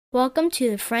Welcome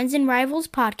to the Friends and Rivals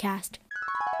podcast.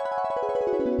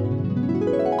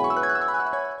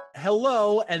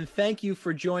 Hello, and thank you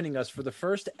for joining us for the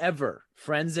first ever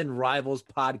Friends and Rivals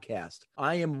podcast.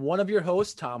 I am one of your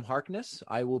hosts, Tom Harkness.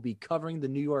 I will be covering the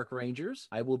New York Rangers.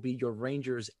 I will be your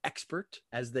Rangers expert,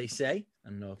 as they say. I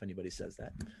don't know if anybody says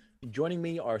that. Joining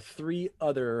me are three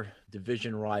other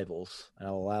division rivals, and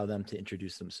I'll allow them to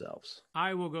introduce themselves.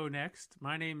 I will go next.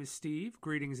 My name is Steve.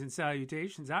 Greetings and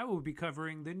salutations. I will be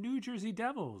covering the New Jersey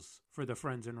Devils for the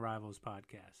Friends and Rivals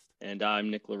podcast. And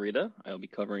I'm Nick Larita. I'll be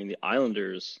covering the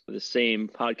Islanders for the same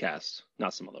podcast,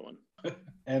 not some other one.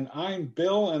 And I'm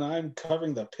Bill, and I'm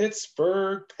covering the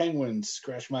Pittsburgh Penguins.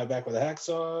 Scratch my back with a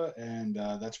hacksaw, and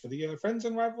that's for the Friends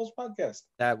and Rivals podcast.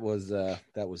 That was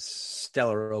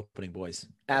stellar opening, boys.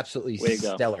 Absolutely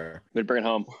stellar. We'd bring it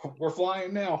home. We're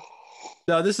flying now.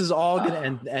 So this is all good.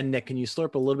 And Nick, can you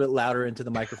slurp a little bit louder into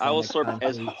the microphone? I will slurp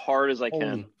as hard as I can.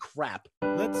 Holy crap.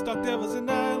 Let's talk Devils and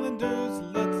Islanders.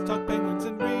 Let's talk Penguins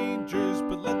and Rangers.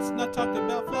 But let's not talk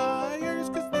about Flyers,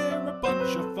 because they're a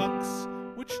bunch of fucks.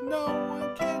 Which no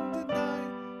one can deny,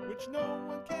 which no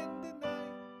one can deny.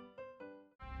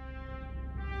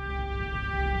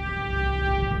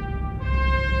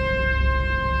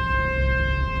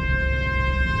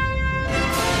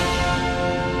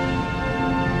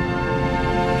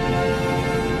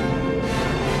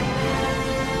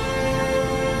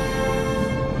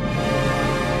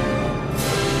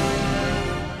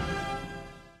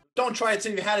 Don't try it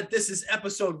till you had it. This is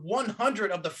episode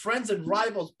 100 of the Friends and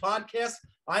Rivals podcast.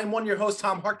 I am one of your hosts,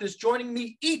 Tom Harkness. Joining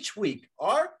me each week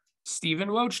are Stephen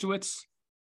Wojtowicz.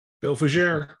 Bill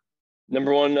Fougere.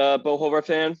 Number one Bo Horvath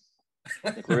fan,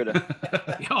 Nick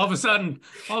Larita. all of a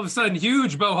sudden,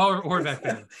 huge Bo Horvath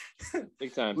fan.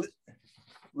 Big time.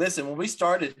 Listen, when we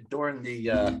started during the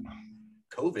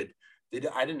COVID,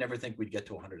 I didn't ever think we'd get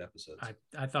to 100 episodes.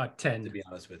 I thought 10. To be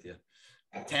honest with you.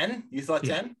 10? You thought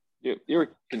 10? You were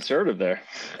conservative there.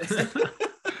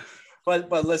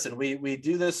 But listen, we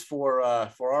do this for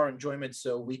our enjoyment,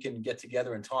 so we can get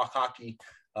together and talk hockey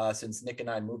since Nick and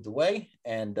I moved away,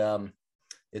 and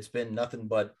it's been nothing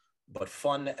but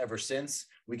fun ever since.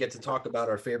 We get to talk about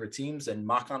our favorite teams and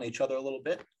mock on each other a little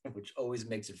bit, which always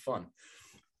makes it fun.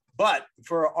 But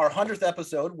for our 100th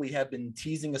episode, we have been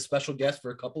teasing a special guest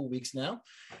for a couple of weeks now,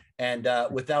 and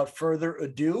without further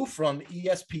ado, from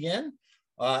ESPN,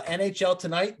 NHL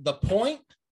Tonight, The Point,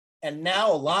 and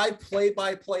now a live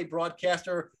play-by-play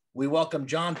broadcaster, we welcome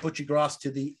John Buccigross to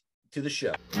the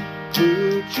show.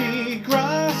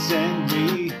 Buccigross and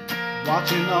me,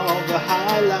 watching all the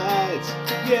highlights.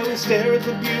 Yeah, we stare at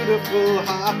the beautiful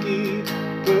hockey,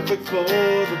 perfect for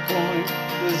the point.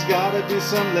 There's gotta be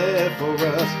some left for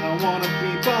us. I wanna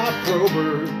be Bob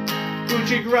Probert.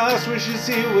 Buccigross wishes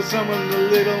he was someone a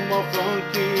little more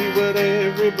funky, but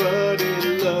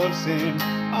everybody loves him.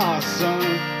 Son,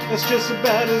 that's just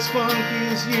about as funky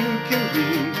as you can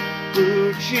be.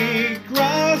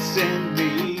 Buccigross and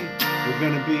me, we're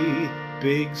gonna be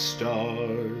big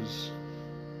stars.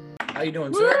 How you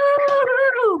doing, sir?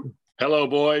 Hello,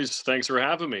 boys. Thanks for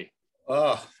having me.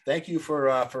 Thank you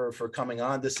for coming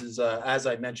on. This is, as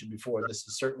I mentioned before, this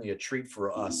is certainly a treat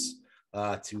for us to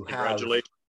have. Congratulations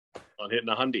on hitting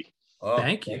 100.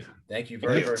 Thank you. Thank you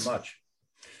very much.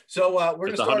 So we're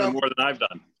going to start 100 more than I've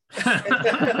done.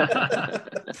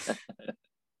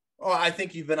 Oh, I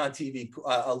think you've been on TV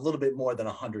a little bit more than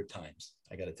 100 times.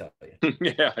 I got to tell you.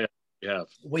 Yeah.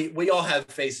 We all have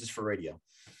faces for radio.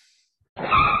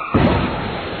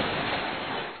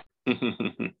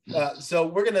 So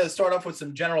we're going to start off with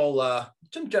some general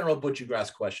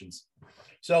Buccigross questions.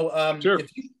 So sure.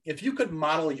 if you could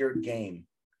model your game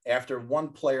after one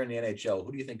player in the NHL,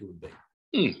 who do you think it would be?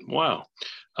 Wow.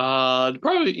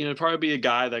 Probably be a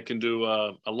guy that can do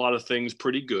a lot of things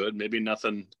pretty good. Maybe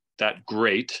nothing that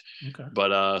great, Okay.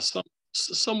 but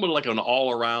someone like an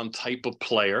all-around type of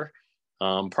player.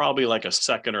 Probably like a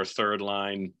second or third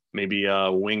line, maybe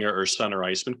a winger or center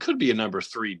iceman. Could be a number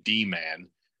 3 D man.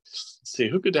 Let's see,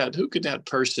 who could that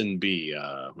person be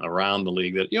around the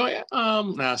league?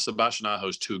 That Sebastian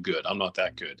Aho's too good. I'm not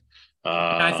that good. Can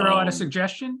I throw out a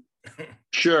suggestion?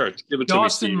 Sure, give it to me,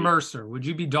 Dawson Stevie. Mercer. Would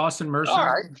you be Dawson Mercer? All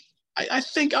right. I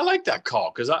think I like that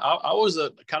call because I was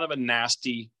a kind of a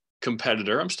nasty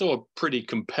competitor. I'm still a pretty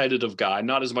competitive guy,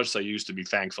 not as much as I used to be,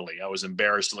 thankfully. I was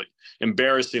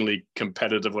embarrassingly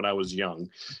competitive when I was young.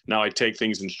 Now I take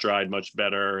things in stride much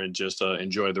better and just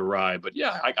enjoy the ride. But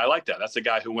yeah, I like that. That's the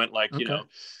guy who went late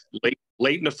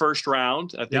in the first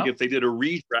round. I think if they did a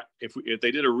redraft, if they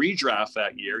did a redraft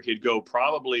that year, he'd go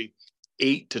probably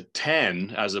 8 to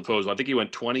 10 as opposed to, I think he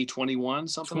went 20, 21,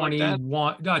 something like that.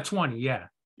 20, yeah.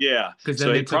 Yeah. Because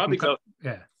so he'd probably go.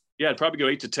 Yeah. Yeah, I'd probably go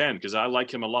 8 to 10 because I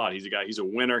like him a lot. He's a guy. He's a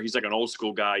winner. He's like an old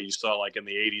school guy you saw like in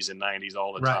the 80s and 90s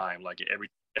all the time. Like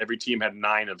every team had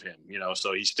 9 of him,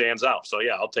 so he stands out. So,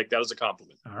 yeah, I'll take that as a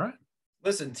compliment. All right.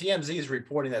 Listen, TMZ is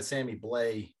reporting that Sammy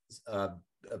Blay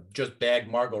just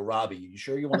bagged Margot Robbie. You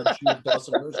sure you want to choose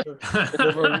Dawson Mercer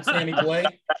over Sammy Blay?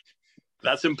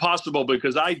 That's impossible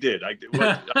because I did. I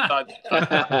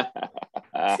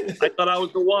thought I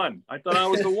was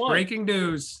the one. Breaking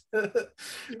news.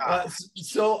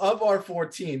 So of our 4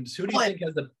 teams, who do you think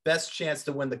has the best chance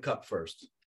to win the cup first?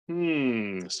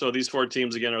 So these 4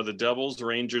 teams again are the Devils,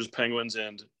 Rangers, Penguins,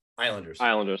 and Islanders.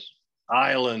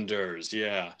 Islanders,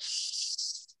 yeah.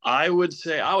 I would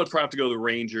say I would probably have to go the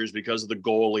Rangers because of the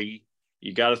goalie.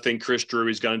 You got to think Chris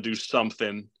Drury's going to do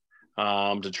something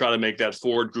to try to make that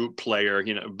forward group player,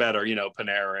 better.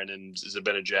 Panarin and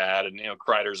Zibanejad, and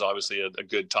Kreider's obviously a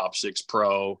good top 6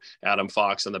 pro. Adam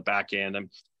Fox on the back end, and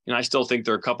I still think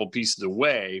they're a couple pieces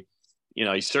away. You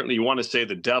want to say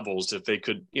the Devils if they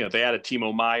could, if they had a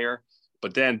Timo Meier.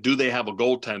 But then do they have a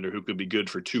goaltender who could be good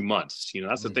for 2 months?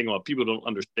 That's the thing about people don't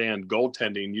understand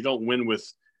goaltending. You don't win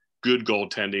with good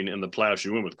goaltending in the playoffs.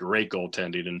 You win with great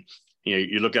goaltending. And,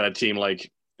 you look at a team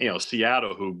like,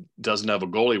 Seattle, who doesn't have a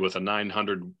goalie with a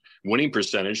 .900 winning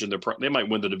percentage, and they might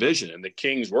win the division. And the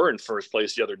Kings were in first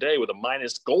place the other day with a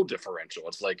minus goal differential.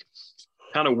 It's like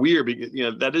kind of weird because,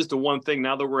 that is the one thing.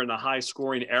 Now that we're in a high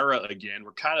scoring era again,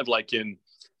 we're kind of like in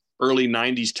early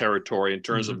 90s territory in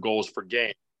terms of goals per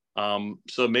game.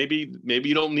 So maybe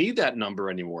you don't need that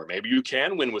number anymore. Maybe you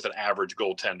can win with an average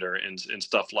goaltender and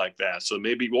stuff like that. So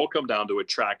maybe we'll come down to a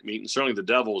track meet, and certainly the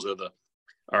Devils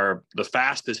are the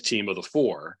fastest team of the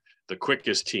 4, the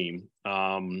quickest team.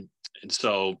 And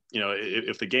so,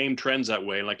 if the game trends that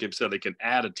way, like you said, they can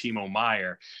add a Timo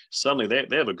Meier, suddenly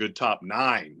they have a good top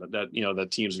 9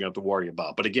 that teams are going to have to worry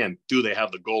about. But again, do they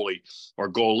have the goalie or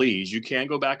goalies? You can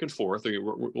go back and forth.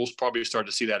 We'll probably start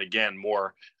to see that again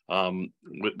more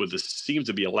with this seems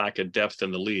to be a lack of depth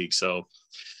in the league. So,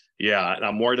 yeah, and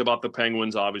I'm worried about the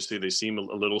Penguins. Obviously, they seem a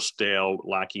little stale,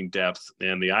 lacking depth.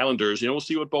 And the Islanders, we'll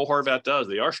see what Bo Horvat does.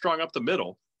 They are strong up the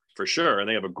middle for sure, and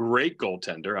they have a great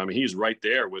goaltender. I mean, he's right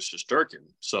there with Shesterkin.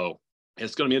 So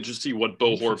it's going to be interesting to see what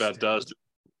Bo Horvat does.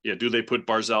 Yeah, do they put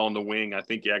Barzal on the wing? I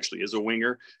think he actually is a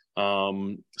winger.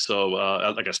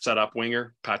 Like a setup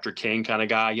winger, Patrick Kane kind of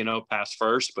guy, pass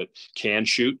first, but can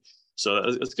shoot. So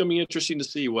it's going to be interesting to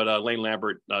see what Lane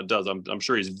Lambert does. I'm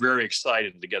sure he's very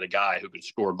excited to get a guy who can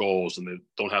score goals and they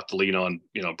don't have to lean on,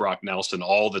 Brock Nelson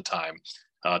all the time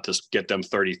to get them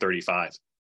 30, 35.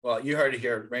 Well, you heard it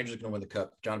here. Rangers are going to win the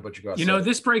cup. John Butcher, go outside.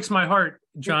 This breaks my heart,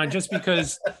 John, just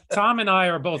because Tom and I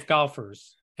are both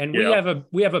golfers and we have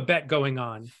a bet going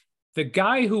on. The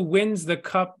guy who wins the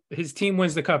cup, his team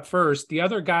wins the cup first. The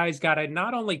other guy's got to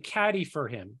not only caddy for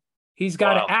him, he's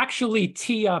got to actually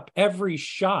tee up every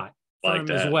shot for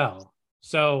him as well.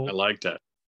 So I like that.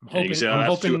 I'm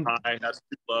hoping too high, that's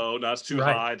too low, that's too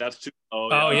high, that's too low.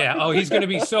 Oh yeah. Oh, he's going to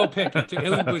be so picky. He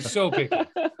was so picky.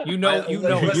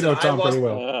 Listen, Tom pretty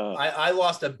well. I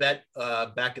lost a bet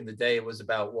back in the day. It was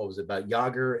about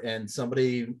Jágr and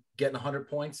somebody getting 100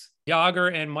 points.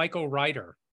 Jágr and Michael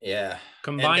Ryder. Yeah,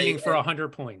 combining for 100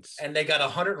 points, and they got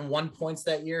 101 points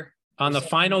that year. On the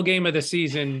final game of the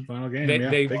season,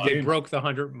 they broke the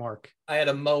 100 mark. I had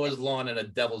a Moa's lawn and a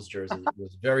Devil's jersey. It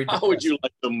was very depressing. How would you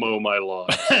like to mow my lawn?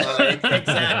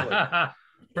 Exactly.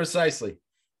 Precisely.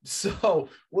 So,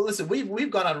 well, listen, we've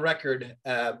gone on record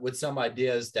with some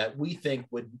ideas that we think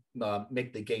would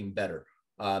make the game better.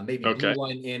 Maybe blue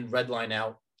line in, red line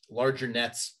out, larger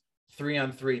nets,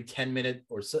 3-on-3, 10-minute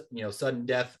or sudden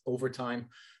death, overtime.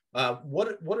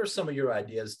 What are some of your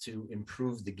ideas to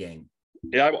improve the game?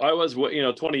 Yeah, I was,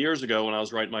 20 years ago when I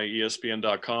was writing my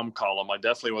ESPN.com column, I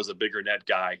definitely was a bigger net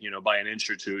guy, by an inch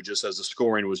or two, just as the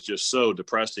scoring was just so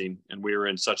depressing. And we were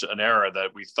in such an era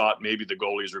that we thought maybe the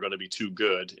goalies were going to be too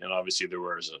good. And obviously there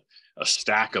was a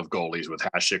stack of goalies with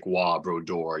Hasek, Waugh,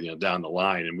 Brodeur, down the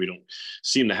line. And we don't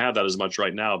seem to have that as much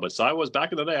right now. But so I was,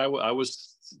 back in the day, I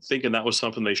was thinking that was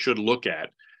something they should look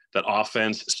at, that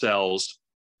offense sells.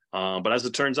 But as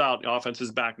it turns out, the offense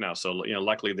is back now. So,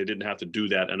 luckily they didn't have to do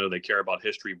that. I know they care about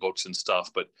history books and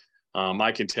stuff, but my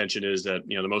contention is that,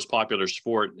 the most popular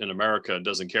sport in America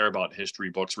doesn't care about history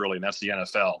books really. And that's the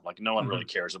NFL. Like no one really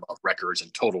cares about records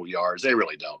and total yards. They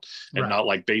really don't. And not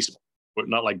like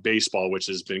baseball, which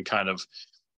has been kind of,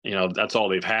 that's all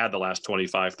they've had the last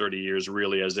 25, 30 years,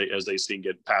 really, as they see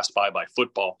get passed by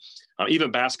football.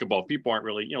 Even basketball, people aren't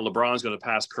really, LeBron's going to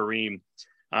pass Kareem.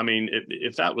 I mean,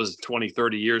 if that was 20,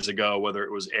 30 years ago, whether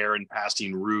it was Aaron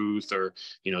passing Ruth or,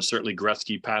 certainly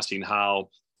Gretzky passing Howe,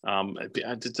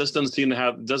 It just doesn't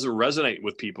resonate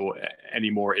with people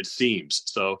anymore, it seems.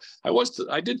 So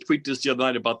I did tweet this the other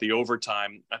night about the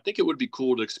overtime. I think it would be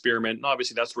cool to experiment. And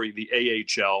obviously that's where the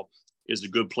AHL is a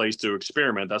good place to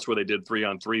experiment. That's where they did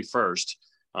 3-on-3 first.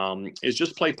 Is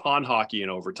just play pond hockey in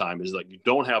overtime. Is like, you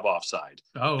don't have offside.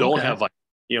 Don't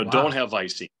have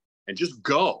icing, and just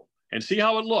go and see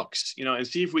how it looks, and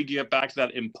see if we get back to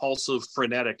that impulsive,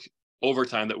 frenetic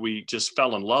overtime that we just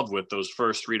fell in love with those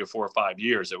first 3 to 4 or 5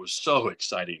 years. It was so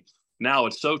exciting. Now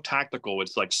it's so tactical.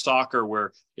 It's like soccer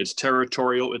where it's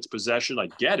territorial, it's possession. I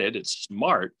get it. It's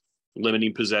smart,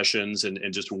 limiting possessions and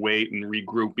just wait and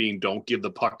regrouping. Don't give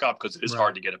the puck up because it is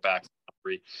hard to get it back.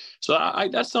 So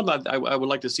that's something I would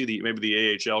like to see maybe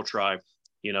the AHL try,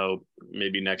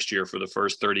 maybe next year for the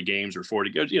first 30 games or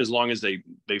 40, as long as they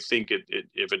think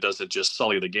if it doesn't just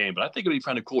sully the game. But I think it'd be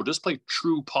kind of cool. Just play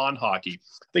true pond hockey.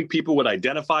 I think people would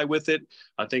identify with it.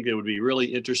 I think it would be really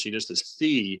interesting just to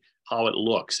see how it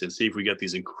looks and see if we get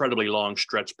these incredibly long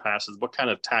stretch passes. What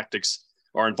kind of tactics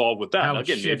are involved with that?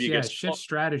 Again, maybe you shift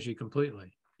strategy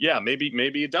completely. Yeah, maybe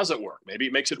it doesn't work. Maybe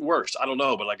it makes it worse. I don't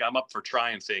know, but I'm up for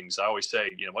trying things. I always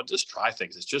say, just try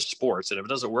things. It's just sports, and if it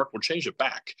doesn't work, we'll change it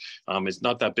back. It's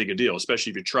not that big a deal, especially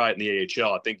if you try it in the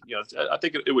AHL. I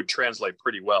think it would translate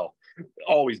pretty well.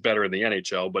 Always better in the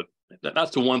NHL, but that's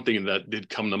the one thing that did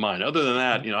come to mind. Other than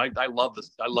that, I love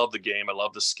this. I love the game. I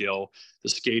love the skill. The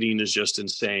skating is just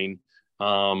insane.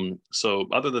 So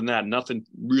other than that, nothing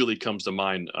really comes to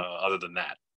mind other than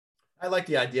that. I like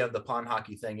the idea of the pond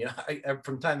hockey thing.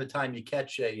 From time to time, you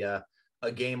catch a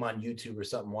game on YouTube or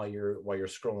something while you're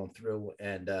scrolling through,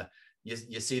 and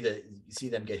you see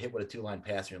them get hit with a 2-line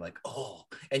pass, and you're like, oh,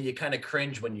 and you kind of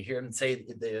cringe when you hear them say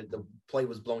the play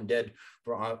was blown dead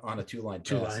on a 2-line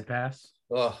pass. 2-line pass.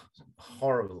 Oh,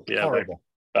 horrible! Yeah, horrible.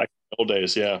 Back in the old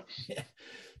days, yeah.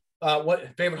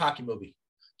 What favorite hockey movie?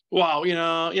 Wow,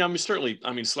 certainly.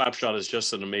 Slapshot is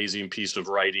just an amazing piece of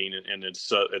writing, and it's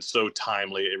so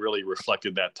timely. It really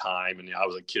reflected that time, and I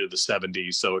was a kid of the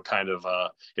 '70s, so it kind of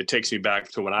it takes me back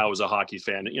to when I was a hockey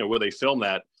fan. Where they filmed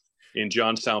that in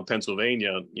Johnstown,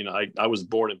 Pennsylvania. I was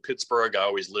born in Pittsburgh. I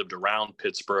always lived around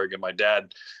Pittsburgh, and my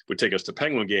dad would take us to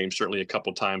Penguin games certainly a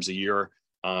couple times a year.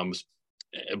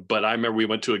 But I remember we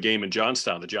went to a game in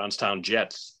Johnstown, the Johnstown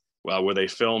Jets. Where they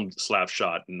filmed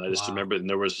Slapshot, and I just remember, and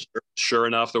there was, sure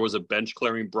enough, there was a bench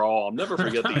clearing brawl. I'll never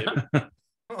forget the image.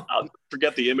 I'll never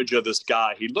forget the image of this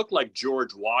guy. He looked like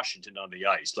George Washington on the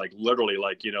ice, like literally,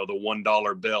 like the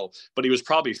 $1 bill. But he was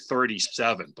probably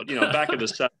 37. But back in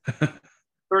the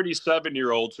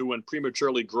 37-year-olds who went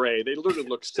prematurely gray, they literally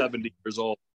looked 70 years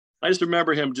old. I just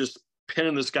remember him just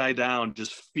pinning this guy down,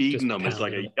 just feeding him as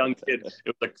like a young kid.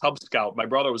 It was a Cub Scout. My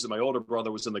older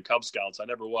brother was in the Cub Scouts. I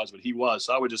never was, but he was.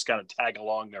 So I would just kind of tag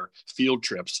along their field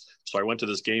trips. So I went to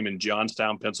this game in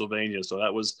Johnstown, Pennsylvania. So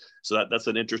that's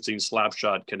an interesting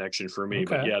Slapshot connection for me.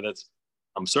 Okay. But yeah, that's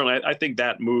certainly, I think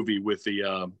that movie with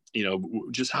the,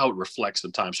 just how it reflects the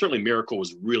time. Certainly Miracle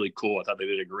was really cool. I thought they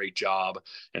did a great job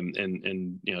and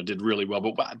did really well.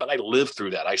 But I lived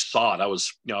through that. I saw it. I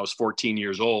was 14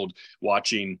 years old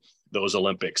watching those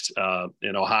Olympics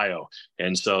in Ohio.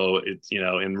 And so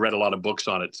and read a lot of books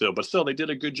on it too, but still they did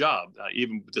a good job,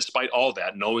 even despite all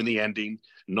that, knowing the ending,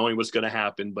 knowing what's going to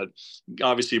happen, but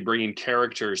obviously bringing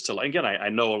characters to, again, I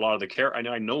know a lot of the characters.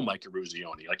 I know Mike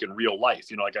Eruzione, like in real life,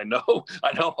 I know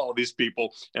all these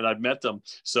people and I've met them.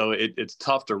 So it's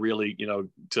tough to really,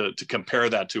 to compare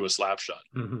that to a Slapshot.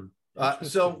 Mm-hmm.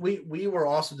 So we were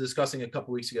also discussing a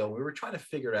couple weeks ago, we were trying to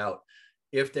figure out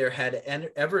if there had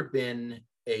ever been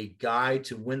a guy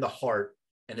to win the Hart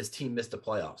and his team missed the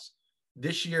playoffs.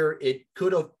 This year, it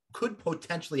could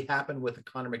potentially happen with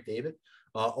Connor McDavid,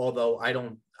 although I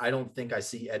don't think I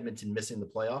see Edmonton missing the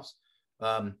playoffs.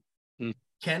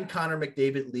 Can Connor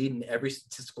McDavid lead in every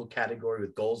statistical category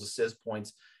with goals, assists,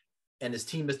 points, and his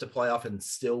team missed a playoff and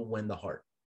still win the Hart?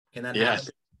 Can that happen?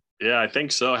 Yeah, I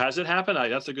think so. Has it happened?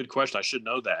 That's a good question. I should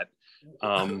know that.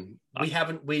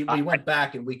 We went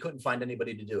back and we couldn't find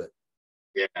anybody to do it.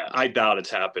 Yeah, I doubt it's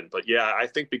happened. But yeah, I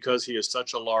think because he is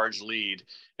such a large lead,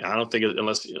 and I don't think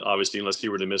unless he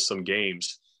were to miss some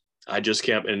games, I just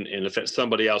can't. And if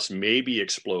somebody else maybe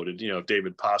exploded, if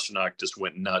David Pastrnak just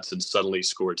went nuts and suddenly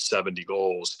scored 70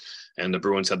 goals and the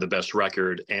Bruins had the best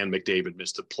record and McDavid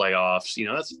missed the playoffs,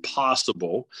 that's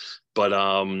possible. But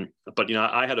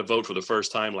I had a vote for the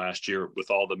first time last year with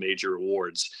all the major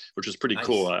awards, which was pretty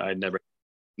cool. I'd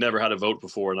never had a vote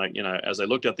before. And as I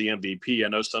looked at the MVP, I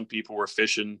know some people were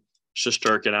fishing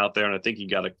Shesterkin out there, and I think he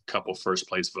got a couple first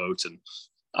place votes. And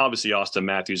obviously Austin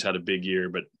Matthews had a big year,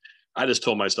 but I just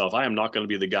told myself, I am not going to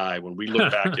be the guy when we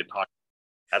look back at hockey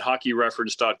at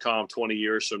hockeyreference.com 20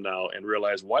 years from now and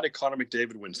realize, why did Connor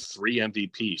McDavid win 3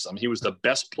 MVPs? I mean, he was the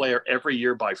best player every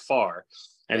year by far,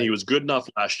 and he was good enough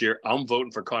last year. I'm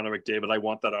voting for Connor McDavid. I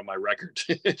want that on my record.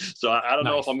 So I don't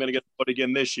know if I'm going to get the vote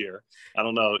again this year. I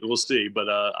don't know. We'll see. But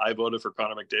I voted for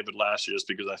Connor McDavid last year just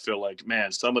because I feel like,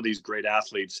 man, some of these great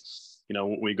athletes, you know,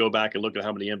 when we go back and look at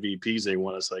how many MVPs they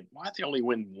won, it's like, why did they only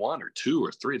win 1 or 2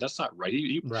 or 3? That's not right.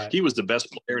 He was the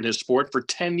best player in his sport for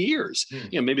 10 years.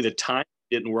 You know, maybe the time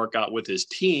didn't work out with his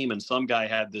team, and some guy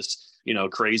had this, you know,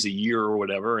 crazy year or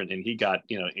whatever, and he got,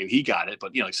 you know, and he got it.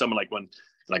 But, you know, like someone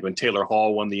like when Taylor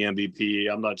Hall won the MVP,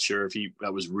 I'm not sure if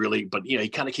that was really, but, you know, he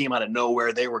kind of came out of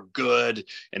nowhere. They were good.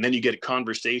 And then you get a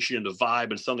conversation and a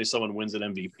vibe, and suddenly someone wins an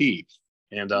MVP.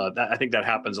 And I think that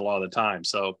happens a lot of the time.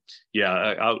 So, yeah,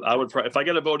 I would, if I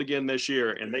get a vote again this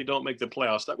year and they don't make the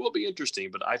playoffs, that will be interesting.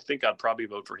 But I think I'd probably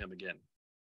vote for him again.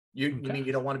 You mean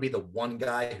you don't want to be the one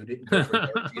guy who didn't go for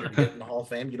Derek Jeter to get in the Hall of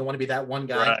Fame? You don't want to be that one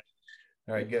guy? Right.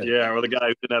 All right, good. Yeah, or the guy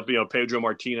who didn't have, you know, Pedro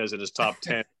Martinez in his top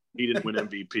 10. He didn't win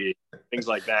MVP. Things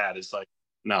like that. It's like,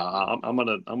 no, I'm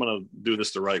gonna do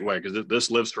this the right way because this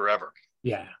lives forever.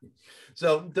 Yeah.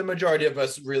 So the majority of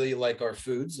us really like our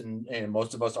foods, and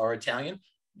most of us are Italian.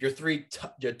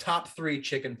 Your top 3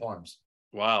 chicken parms.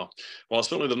 Wow. Well,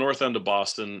 certainly the north end of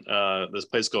Boston, this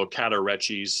place called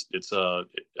Catarecci's.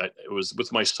 It was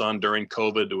with my son during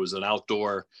COVID. It was an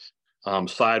outdoor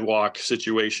sidewalk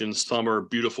situation, summer,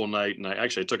 beautiful night. And I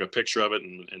took a picture of it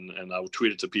and I would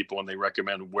tweet it to people, and they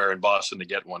recommend where in Boston to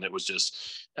get one. It was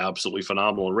just absolutely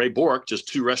phenomenal. And Ray Bork, just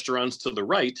 2 restaurants to the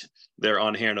right there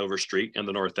on Hanover Street in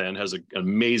the north end, has an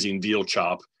amazing veal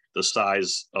chop the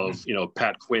size of, you know,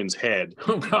 Pat Quinn's head.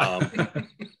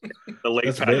 The late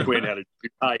That's Pat big. Quinn had a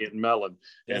giant melon,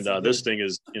 and this thing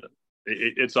is, you know,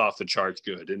 it's off the charts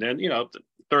good. And then, you know, the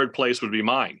third place would be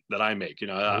mine that I make. You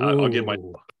know, I'll give my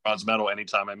bronze medal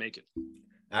anytime I make it.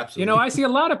 Absolutely. You know, I see a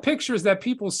lot of pictures that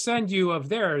people send you of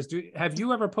theirs. Have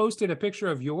you ever posted a picture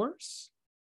of yours?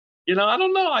 You know, I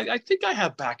don't know. I think I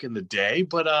have back in the day,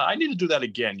 but I need to do that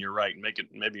again. You're right.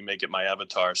 Maybe make it my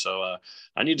avatar. So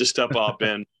I need to step up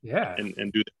and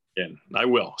and do that again. I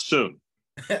will soon.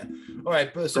 All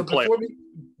right. So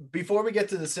before we get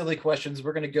to the silly questions,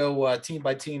 we're going to go team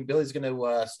by team. Billy's going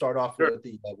to start off with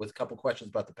a couple questions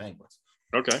about the Penguins.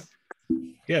 Okay.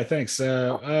 Yeah, thanks.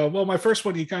 Well, my first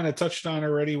one you kind of touched on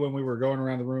already when we were going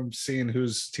around the room, seeing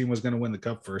whose team was going to win the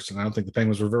cup first, and I don't think the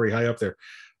Penguins were very high up there.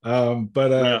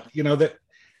 You know, that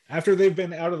after they've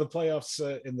been out of the playoffs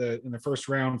in the first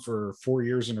round for 4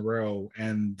 years in a row,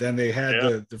 and then they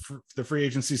had the free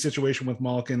agency situation with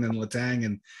Malkin and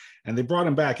Letang, and they brought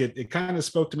him back. It kind of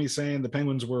spoke to me saying the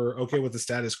Penguins were okay with the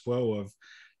status quo of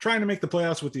trying to make the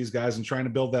playoffs with these guys and trying to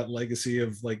build that legacy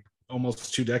of like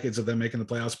almost 2 decades of them making the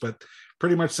playoffs, but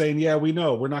pretty much saying, yeah, we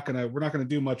know we're not gonna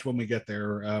do much when we get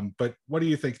there. But what do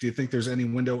you think? Do you think there's any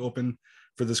window open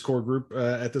for this core group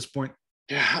at this point?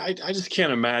 Yeah, I just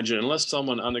can't imagine, unless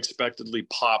someone unexpectedly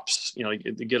pops, you know,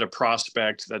 to get a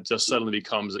prospect that just suddenly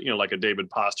becomes, you know, like a David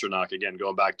Pastrnak, again,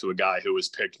 going back to a guy who was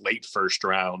picked late first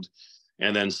round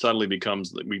and then suddenly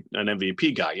becomes an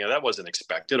MVP guy. You know, that wasn't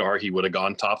expected, or he would have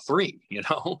gone top 3, you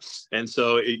know? And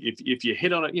so if you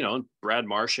hit on it, you know, Brad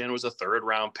Marchand was a 3rd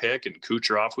round pick and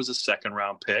Kucherov was a 2nd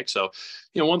round pick. So,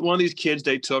 you know, one of these kids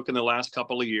they took in the last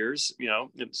couple of years, you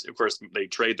know, of course they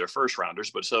trade their first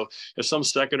rounders, but so if some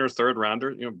 2nd or 3rd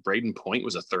rounder, you know, Braden Point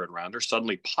was a 3rd rounder,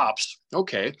 suddenly pops,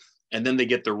 okay. And then they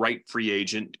get the right free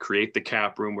agent, create the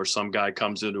cap room where some guy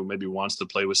comes in who maybe wants to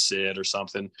play with Sid or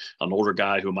something, an older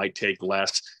guy who might take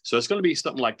less. So it's going to be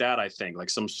something like that, I think, like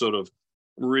some sort of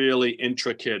really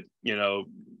intricate, you know,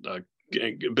 a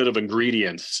bit of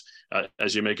ingredients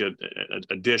as you make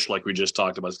a dish like we just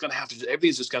talked about. It's going to have to,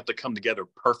 everything's just got to come together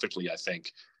perfectly, I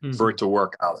think, for it to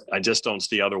work out. I just don't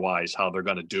see otherwise how they're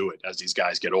going to do it as these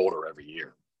guys get older every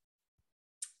year.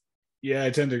 Yeah,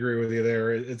 I tend to agree with you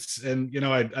there. And you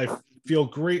know, I feel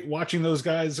great watching those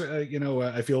guys. You know,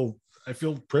 I feel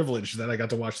privileged that I got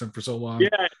to watch them for so long. Yeah,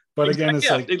 but again, it's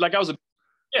like I was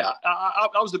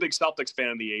a big Celtics fan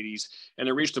in the 80s, and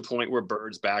it reached a point where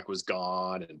Bird's back was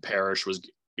gone and Parrish was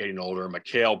getting older.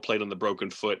 McHale played on the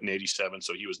broken foot in 87,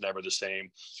 so he was never the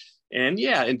same. And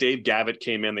and Dave Gavitt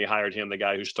came in. They hired him, the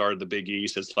guy who started the Big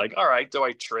East. It's like, all right, do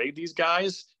I trade these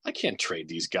guys? I can't trade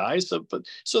these guys.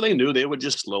 So they knew they would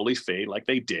just slowly fade like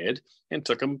they did, and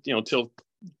took them, you know, till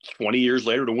 20 years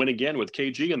later to win again with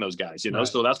KG and those guys, you know. Right.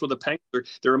 So that's what the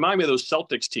Penguins, they remind me of those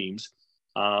Celtics teams.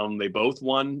 They both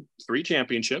won 3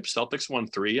 championships. Celtics won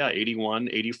 3, 81,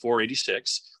 84,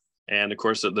 86. And of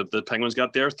course, the Penguins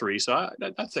got their 3. So I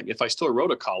think if I still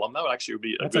wrote a column, that would actually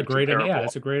be that's a great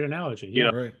analogy. You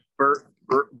know, right.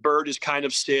 Bird is kind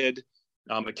of Sid.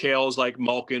 McHale's like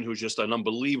Malkin, who's just an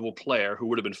unbelievable player who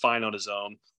would have been fine on his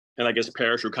own. And I guess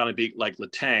Parrish would kind of be like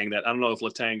Letang. That I don't know if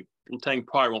Letang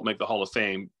probably won't make the Hall of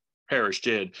Fame. Parrish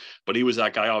did, but he was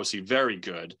that guy, obviously very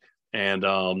good. And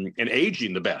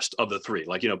aging the best of the three.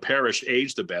 Like, Parrish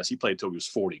aged the best. He played until he was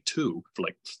 42 for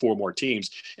like 4 more teams.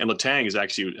 And Letang has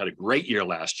actually had a great year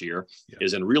last year,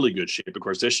 is in really good shape. Of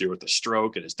course, this year with the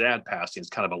stroke and his dad passing, it's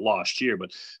kind of a lost year.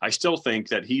 But I still think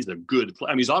that he's a good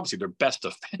player. I mean, he's obviously their best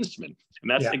defenseman. And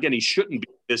that's, again, he shouldn't be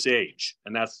this age.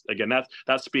 And that's, again,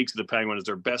 that speaks to the Penguins,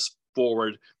 their best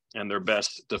forward and their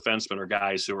best defensemen are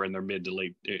guys who are in their mid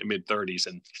 30s,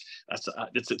 and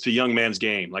it's a young man's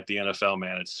game, like the NFL,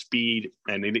 man. It's speed,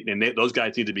 and those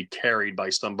guys need to be carried by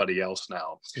somebody else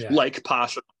now, like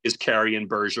Pastrnak is carrying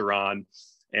Bergeron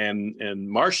and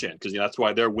Marchand, because that's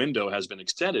why their window has been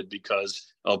extended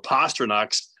because of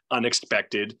Pasternak's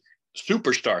unexpected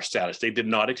superstar status. They did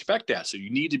not expect that, so you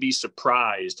need to be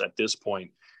surprised at this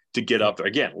point to get up there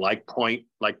again, like Point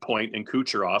and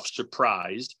Kucherov,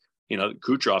 surprised.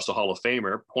 Kucherov's a Hall of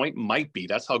Famer. Point might be.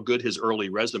 That's how good his early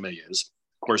resume is.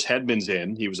 Of course, Hedman's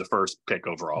in. He was a first pick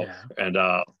overall.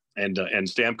 Yeah. And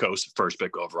Stamkos, first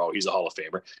pick overall. He's a Hall of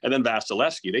Famer. And then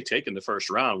Vasilevsky, they take in the first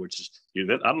round, which is,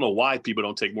 I don't know why people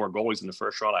don't take more goalies in the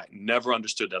first round. I never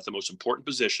understood that. The most important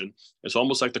position. It's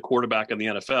almost like the quarterback in the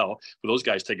NFL. But those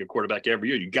guys take a quarterback every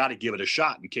year. You got to give it a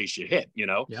shot in case you hit,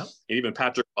 Yep. And even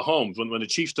Patrick Mahomes, when the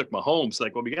Chiefs took Mahomes,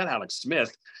 like, well, we got Alex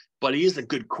Smith, but he is a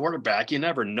good quarterback. You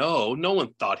never know. No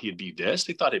one thought he'd be this.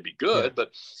 They thought he'd be good. Yeah. But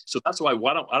so that's why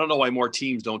I don't know why more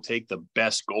teams don't take the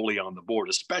best goalie on the board,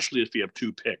 especially if you have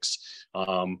 2 picks.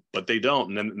 But they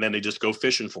don't. And then they just go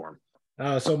fishing for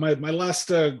him. So my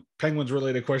last Penguins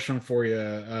related question for you.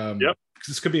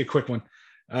 This could be a quick one.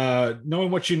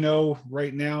 Knowing what you know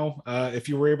right now, if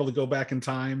you were able to go back in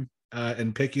time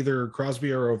and pick either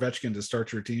Crosby or Ovechkin to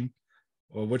start your team,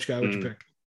 well, which guy would you pick?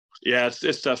 Yeah, it's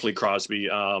definitely Crosby.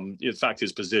 In fact,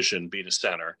 his position being a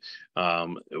center,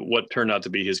 what turned out to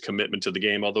be his commitment to the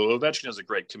game, although Ovechkin has a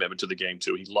great commitment to the game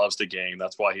too. He loves the game.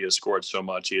 That's why he has scored so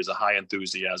much. He has a high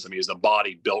enthusiasm. He has a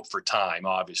body built for time,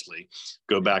 obviously.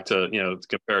 Go back to,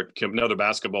 compare another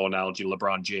basketball analogy,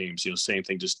 LeBron James, same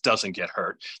thing, just doesn't get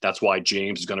hurt. That's why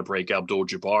James is going to break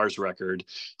Abdul-Jabbar's record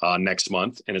next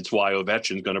month. And it's why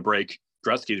Ovechkin is going to break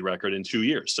Gretzky's record in 2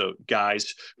 years. So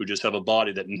guys who just have a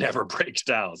body that never breaks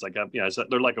down. It's like,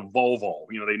 they're like a Volvo,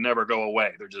 they never go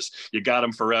away. They're just, you got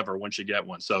them forever once you get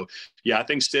one. So yeah, I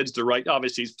think Sid's the right,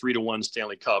 obviously he's 3-1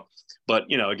 Stanley Cup, but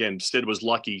again, Sid was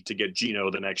lucky to get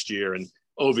Gino the next year, and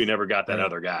Ovi never got that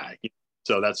other guy.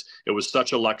 So it was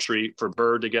such a luxury for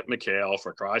Bird to get McHale,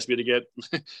 for Crosby to get,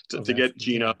 to get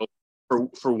Gino.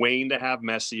 For Wayne to have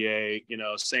Messier,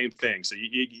 same thing. So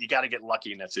you got to get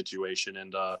lucky in that situation.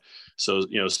 And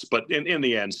but in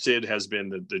the end, Sid has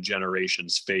been the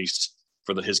generation's face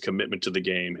for his commitment to the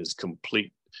game, his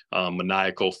complete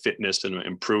maniacal fitness and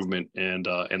improvement and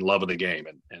love of the game.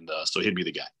 And so he'd be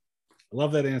the guy. I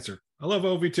love that answer. I love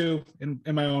Ovi too in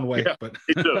my own way, but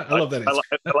I love that answer.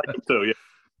 I like him too. Yeah.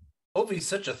 Ovi's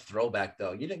such a throwback,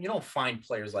 though. You don't find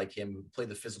players like him who play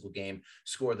the physical game,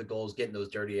 score the goals, get in those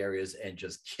dirty areas, and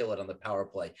just kill it on the power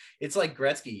play. It's like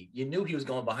Gretzky. You knew he was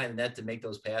going behind the net to make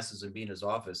those passes and be in his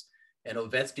office. And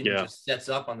Ovechkin just sets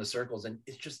up on the circles, and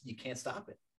it's just, you can't stop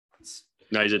it.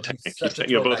 He's a tank.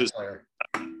 Both player.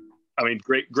 I mean,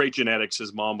 great genetics.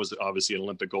 His mom was obviously an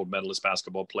Olympic gold medalist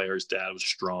basketball player. His dad was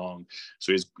strong.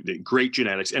 So he's great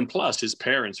genetics. And plus, his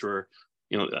parents were,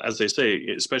 as they say,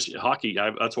 especially hockey,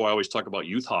 that's why I always talk about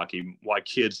youth hockey, why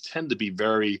kids tend to be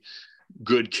very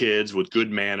good kids with good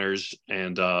manners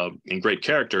and great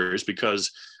characters,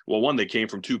 because, well, one, they came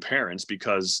from 2 parents,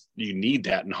 because you need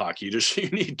that in hockey. You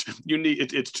need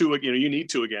it's 2, you need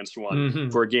 2 against 1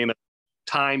 for a game that's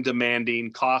time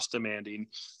demanding, cost demanding.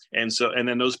 And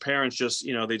then those parents just,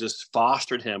 they just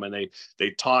fostered him, and they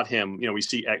taught him, we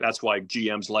see that's why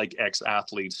GMs like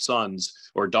ex-athletes' sons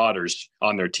or daughters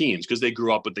on their teams, because they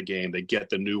grew up with the game, they get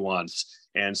the nuance.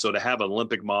 And so to have an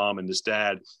Olympic mom and his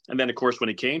dad, and then of course, when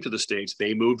he came to the States,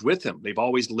 they moved with him. They've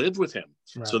always lived with him.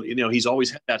 Right. So, he's always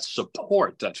had that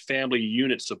support, that family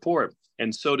unit support.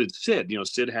 And so did Sid.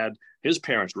 Sid had his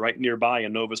parents right nearby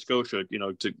in Nova Scotia,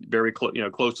 to very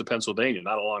close to Pennsylvania,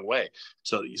 not a long way.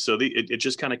 So it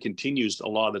just kind of continues a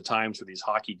lot of the times for these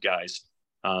hockey guys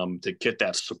to get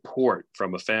that support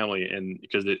from a family. And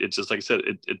because it's just, like I said,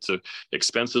 it's an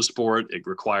expensive sport. It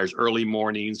requires early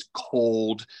mornings,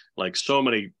 cold, like so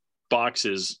many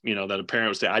boxes, that a parent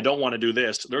would say, I don't want to do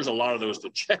this. There's a lot of those to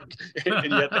check.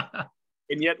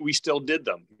 and yet we still did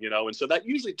them, and so that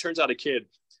usually turns out a kid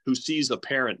who sees a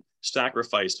parent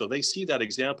sacrifice. So they see that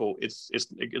example. It's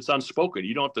unspoken.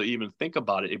 You don't have to even think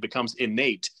about it. It becomes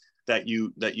innate that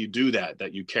you do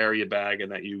that you carry a bag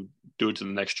and that you do it to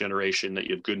the next generation, that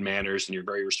you have good manners and you're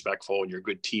very respectful and you're a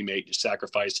good teammate. You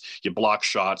sacrifice, you block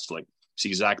shots. Like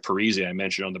see Zach Parise, I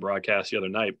mentioned on the broadcast the other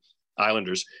night,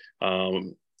 Islanders.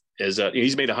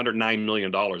 He's made $109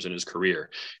 million in his career.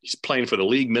 He's playing for the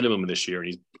league minimum this year.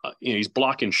 And he's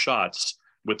blocking shots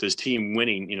with his team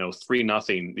winning,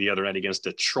 3-0 the other night against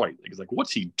Detroit. He's like,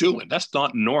 what's he doing? That's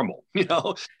not normal.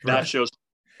 Right.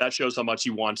 That shows how much he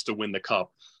wants to win the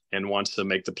cup and wants to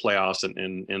make the playoffs.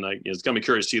 And it's going to be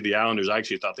curious to see the Islanders. I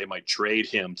actually thought they might trade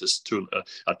him to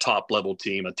a top level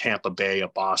team, a Tampa Bay, a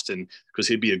Boston, because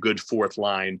he'd be a good fourth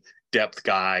line depth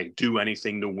guy, do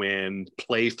anything to win,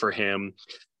 play for him.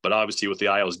 But obviously with the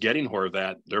Isles getting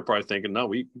Horvat, they're probably thinking, no,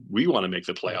 we want to make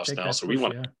the playoffs now. So we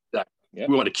want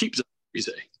to keep Parise.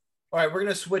 All right, we're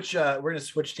gonna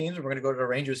switch teams and we're gonna go to the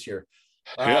Rangers here.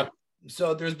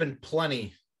 So there's been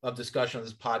plenty of discussion on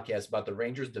this podcast about the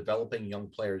Rangers developing young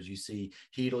players. You see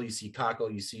Hedl, you see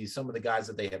Kakko, you see some of the guys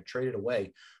that they have traded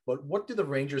away. But what do the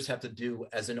Rangers have to do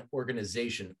as an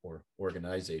organization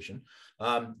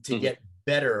to get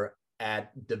better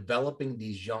at developing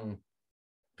these young,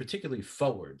 particularly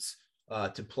forwards,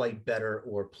 to play better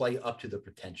or play up to the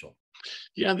potential?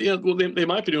 Yeah, well, they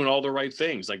might be doing all the right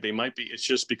things. Like they might be. It's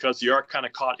just because you are kind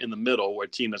of caught in the middle, where a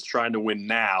team that's trying to win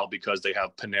now because they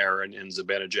have Panarin and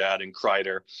Zibanejad and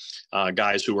Kreider,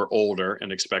 guys who are older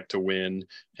and expect to win,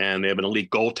 and they have an elite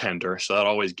goaltender. So that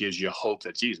always gives you hope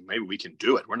that, geez, maybe we can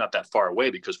do it. We're not that far away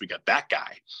because we got that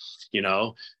guy,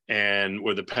 And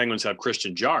where the Penguins have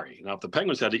Christian Jarry. Now, if the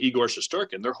Penguins had the Igor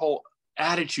Shesterkin, their whole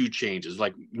attitude changes.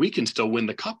 Like, we can still win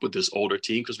the cup with this older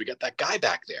team because we got that guy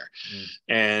back there.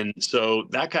 And so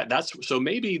so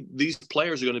maybe these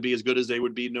players are going to be as good as they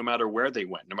would be no matter where they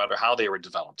went, no matter how they were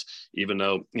developed, even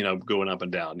though, going up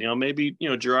and down, maybe,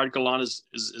 Gerard Gallant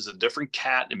is a different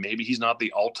cat, and maybe he's not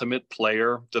the ultimate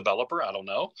player developer. I don't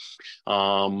know.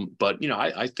 But,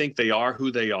 I think they are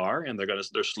who they are, and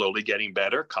they're slowly getting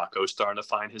better. Kakko's starting to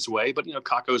find his way, but,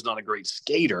 Kakko's not a great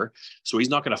skater, so he's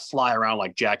not going to fly around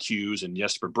like Jack Hughes and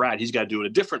Jesper Bratt. He's got to do it a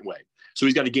different way. So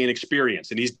he's got to gain experience,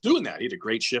 and he's doing that. He had a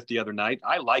great shift the other night.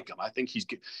 I like him. I think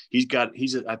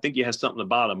I think he has something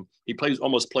about him. He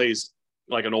almost plays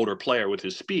like an older player with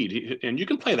his speed, and you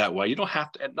can play that way. You don't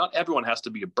have to. Not everyone has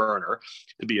to be a burner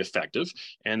to be effective,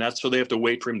 and so they have to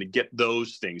wait for him to get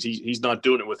those things. He's not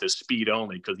doing it with his speed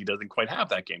only because he doesn't quite have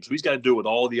that game. So he's got to do it with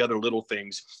all the other little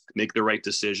things, make the right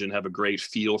decision, have a great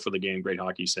feel for the game, great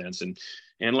hockey sense, and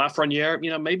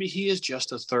Lafreniere, maybe he is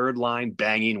just a third line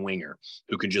banging winger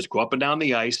who can just go up and down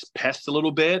the ice, pest a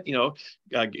little bit,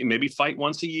 maybe fight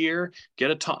once a year,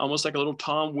 get almost like a little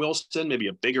Tom Wilson, maybe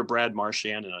a bigger Brad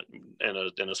Marchand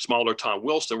and a smaller Tom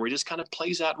Wilson, where he just kind of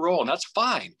plays that role, and that's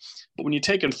fine. But when you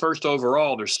take him first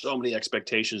overall, there's so many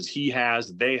expectations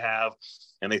they have,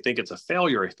 and they think it's a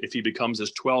failure if he becomes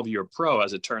this 12-year pro,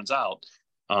 as it turns out,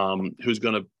 who's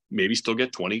going to maybe still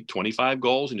get 20, 25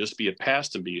 goals and just be a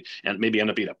pest and maybe end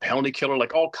up being a penalty killer.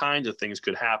 Like, all kinds of things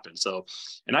could happen. So,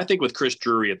 and I think with Chris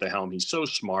Drury at the helm, he's so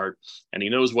smart and he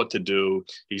knows what to do.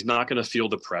 He's not going to feel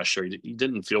the pressure. He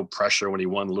didn't feel pressure when he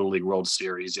won the Little League World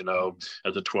Series, as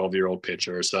a 12-year-old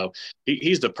pitcher. So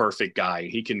he's the perfect guy.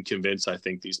 He can convince, I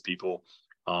think, these people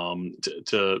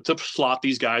to slot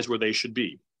these guys where they should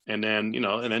be. And then,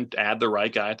 and then add the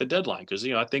right guy at the deadline. Because,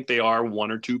 I think they are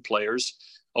one or two players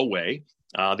away.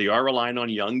 They are relying on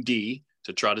young D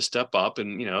to try to step up,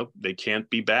 and, they can't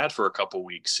be bad for a couple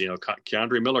weeks.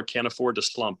 K'Andre Miller can't afford to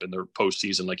slump in the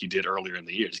postseason like he did earlier in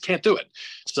the year. He can't do it.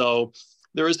 So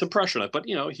there is some pressure on it, but,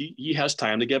 he has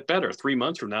time to get better. 3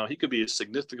 months from now, he could be a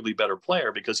significantly better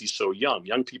player because he's so young.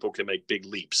 Young people can make big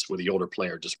leaps where the older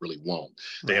player just really won't.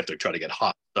 They have to try to get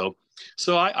hot.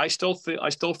 So I still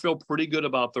feel pretty good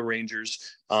about the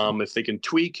Rangers. If they can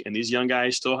tweak, and these young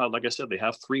guys still have, like I said, they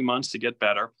have 3 months to get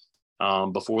better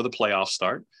before the playoffs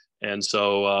start. And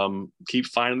so keep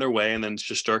finding their way. And then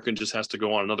Shesterkin just has to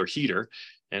go on another heater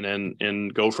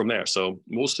and go from there. So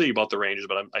we'll see about the Rangers,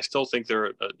 but I still think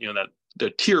they're, that the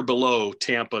tier below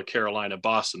Tampa, Carolina,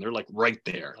 Boston. They're like right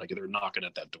there. Like, they're knocking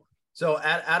at that door. So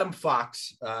Adam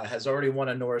Fox has already won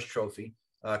a Norris Trophy.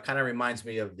 Kind of reminds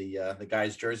me of the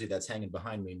guy's jersey that's hanging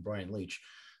behind me in Brian Leach.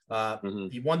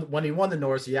 He won when he won the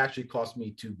Norris. He actually cost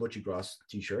me 2 Butchie Gross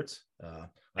t-shirts.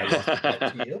 I lost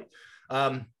that to you.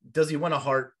 Does he win a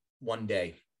Hart one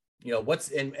day? What's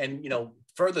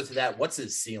further to that, what's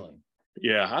his ceiling?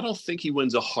 Yeah, I don't think he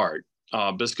wins a Hart,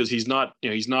 just because he's not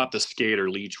the skater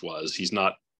Leach was.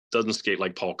 Doesn't skate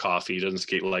like Paul Coffey. He doesn't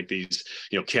skate like these,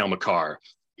 Cale Makar.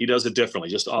 He does it differently.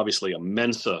 Just obviously a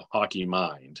Mensa hockey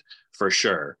mind for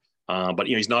sure. But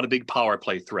he's not a big power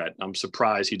play threat. I'm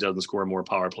surprised he doesn't score more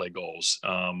power play goals.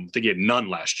 They get none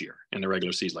last year in the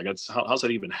regular season. Like, how's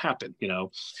that even happen?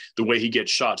 The way he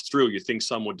gets shots through, you think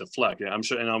some would deflect. I'm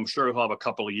sure he'll have a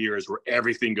couple of years where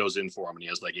everything goes in for him, and he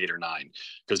has like 8 or 9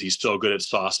 because he's so good at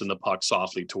saucing the puck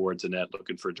softly towards the net,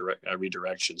 looking for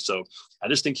redirection. So I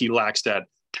just think he lacks that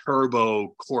turbo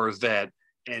Corvette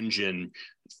engine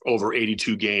over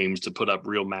 82 games to put up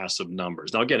real massive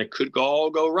numbers. Now, again, it could all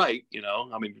go right.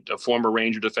 A former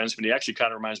Ranger defenseman, he actually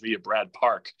kind of reminds me of Brad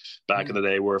Park back in the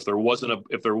day, where if there wasn't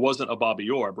a Bobby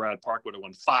Orr, Brad Park would have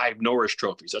won 5 Norris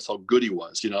trophies. That's how good he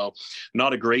was.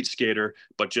 Not a great skater,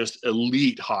 but just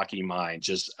elite hockey mind,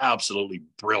 just absolutely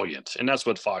brilliant. And that's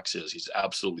what Fox is. He's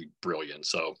absolutely brilliant.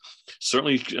 So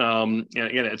certainly, and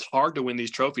again, it's hard to win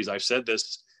these trophies. I've said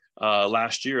this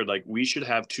last year, like, we should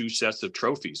have 2 sets of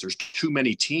trophies. There's too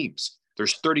many teams.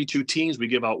 There's 32 teams. We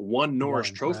give out 1 Norris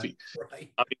trophy.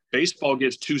 Right. Baseball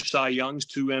gives 2 Cy Youngs,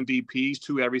 2 MVPs,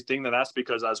 2 everything. Now, that's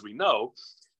because, as we know,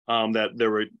 that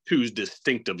there were 2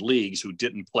 distinctive leagues who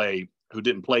didn't play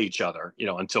each other,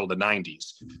 until the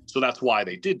 90s. So that's why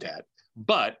they did that.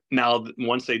 But now,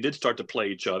 once they did start to play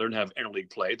each other and have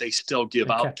interleague play, they still give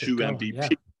out 2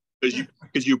 MVPs. Yeah.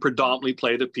 Because you predominantly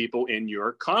play the people in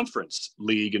your conference,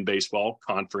 league in baseball,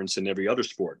 conference in every other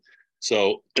sport.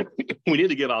 So we need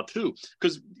to give out 2,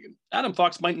 because Adam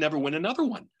Fox might never win another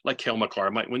one. Like Cale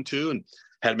Makar might win 2, and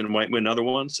Hedman might win another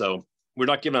one. So we're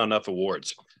not giving out enough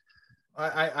awards.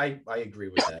 I agree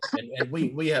with that. And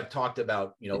we have talked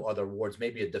about, other awards,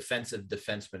 maybe a defensive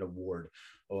defenseman award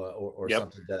or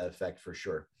something to that effect for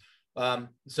sure.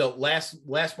 So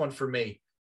last one for me,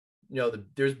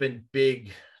 there's been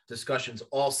big discussions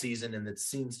all season, and it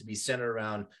seems to be centered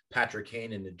around Patrick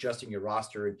Kane and adjusting your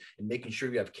roster and making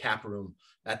sure you have cap room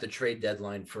at the trade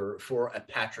deadline for a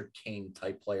Patrick Kane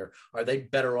type player. Are they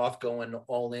better off going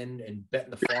all in and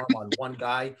betting the farm on one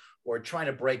guy, or trying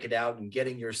to break it out and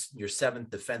getting your 7th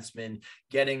defenseman,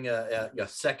 getting a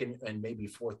second and maybe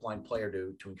 4th line player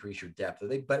to increase your depth?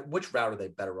 Which route are they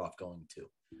better off going to?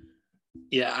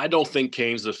 Yeah, I don't think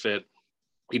Kane's the fit.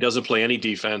 He doesn't play any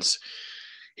defense.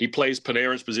 He plays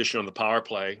Panarin's position on the power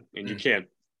play, and you can't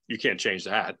change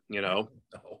that. No.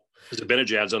 Because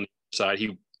Zibanejad's on the side.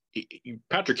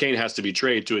 Patrick Kane has to be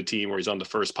traded to a team where he's on the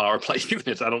first power play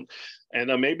unit.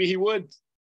 Maybe he would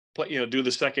play, do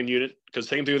the second unit, because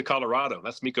same thing with Colorado.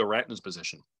 That's Mikko Rantanen's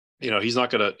position. Mikko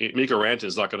Rantanen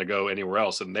is not going to go anywhere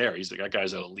else in there. That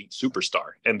guy's an elite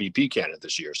superstar, MVP candidate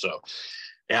this year. So,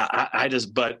 yeah, I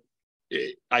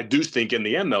do think in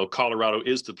the end, though, Colorado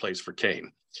is the place for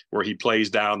Kane, where he plays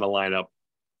down the lineup,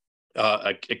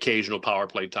 occasional power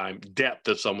play time, depth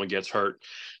if someone gets hurt,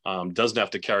 doesn't have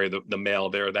to carry the mail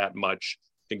there that much,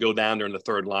 can go down there in the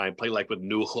 3rd line, play like with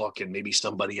Newhook and maybe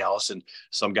somebody else and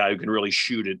some guy who can really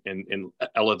shoot it and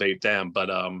elevate them. But,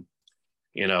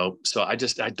 so I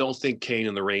don't think Kane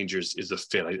and the Rangers is a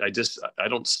fit. I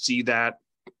don't see that.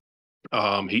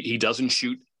 He doesn't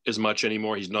shoot as much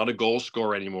anymore. He's not a goal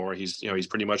scorer anymore. He's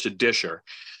pretty much a disher.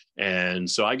 And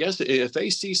so I guess if they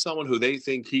see someone who they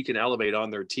think he can elevate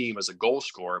on their team as a goal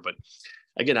scorer, but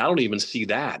again, I don't even see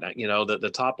that.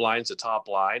 The top line's the top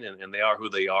line, and they are who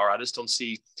they are. I just don't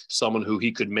see someone who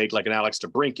he could make like an Alex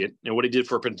DeBrincat, and what he did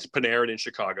for Panarin in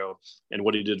Chicago and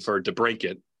what he did for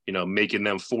DeBrincat, making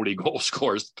them 40 goal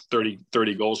scorers,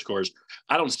 30 goal scorers.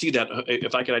 I don't see that.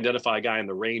 If I could identify a guy in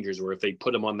the Rangers where if they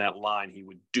put him on that line, he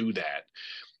would do that.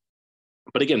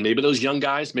 But again, maybe those young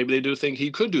guys, maybe they do think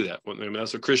he could do that. Maybe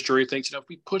that's what Chris Drury thinks. If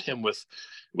we put him with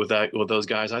those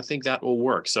guys, I think that will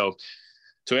work. So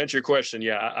to answer your question,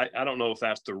 yeah, I don't know if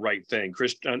that's the right thing.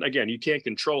 Chris, and again, you can't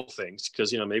control things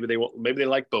because maybe they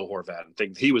like Bo Horvat and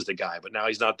think he was the guy, but now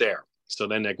he's not there. So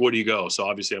then, like, where do you go? So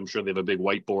obviously, I'm sure they have a big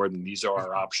whiteboard, and these are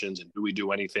our options, and do we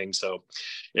do anything? So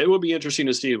it will be interesting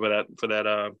to see for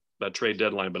that trade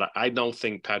deadline. But I don't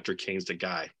think Patrick Kane's the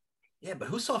guy. Yeah, but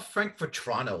who saw Frank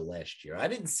Vatrano last year? I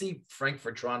didn't see Frank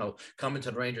Vatrano coming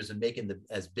to the Rangers and making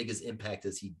as big as impact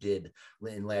as he did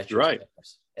in last year's right.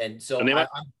 Playoffs. And so I'm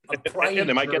praying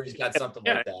he's got something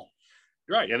like that.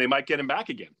 Right, and they might get him back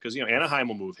again because Anaheim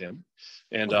will move him,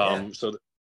 and so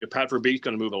Pat Verbeek's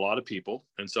going to move a lot of people,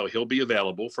 and so he'll be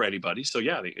available for anybody. So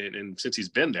yeah, and since he's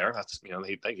been there, that's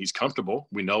they think he's comfortable.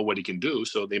 We know what he can do,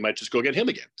 so they might just go get him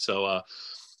again. So.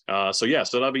 So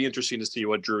that'll be interesting to see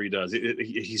what Drury does.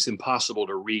 He's impossible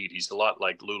to read. He's a lot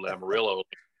like Lou Lamoriello,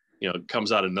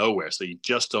 comes out of nowhere. So you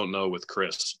just don't know with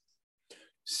Chris.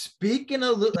 Speaking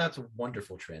of that's a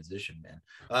wonderful transition,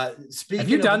 man. Speaking have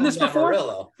you done this before?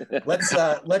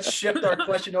 Let's shift our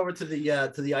question over to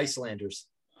the Icelanders.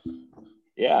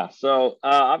 Yeah. So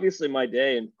obviously my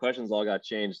day and questions all got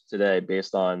changed today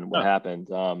based on what happened.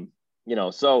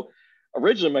 So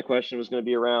originally my question was going to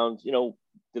be around,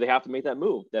 do they have to make that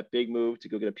move, that big move to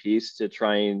go get a piece to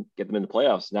try and get them into the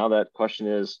playoffs? Now that question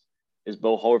is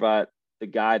Bo Horvat the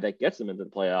guy that gets them into the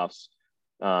playoffs?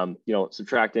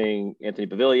 Subtracting Anthony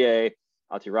Beauvillier,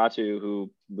 Atti Ratu,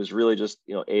 who was really just,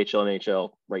 AHL and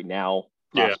NHL right now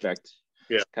prospect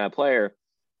kind of player.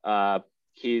 So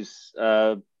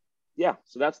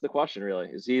that's the question really.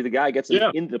 Is he the guy who gets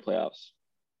them into the playoffs?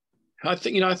 I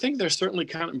think they're certainly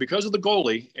kind of, because of the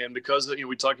goalie and because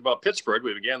we talked about Pittsburgh.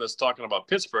 We began this talking about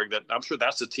Pittsburgh. That I'm sure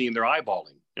that's the team they're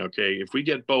eyeballing. Okay, if we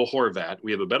get Bo Horvat,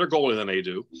 we have a better goalie than they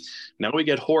do. Now we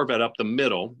get Horvat up the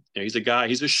middle. He's a guy.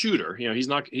 He's a shooter. He's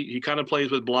not. He kind of plays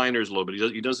with blinders a little bit.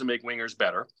 He doesn't make wingers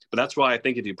better. But that's why I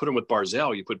think if you put him with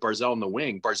Barzal, you put Barzal in the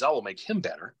wing. Barzal will make him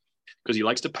better because he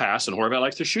likes to pass and Horvat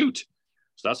likes to shoot.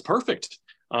 So that's perfect.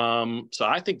 So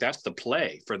I think that's the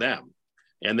play for them.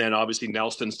 And then obviously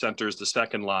Nelson centers the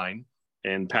second line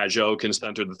and Pajot can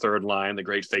center the third line, the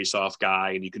great face-off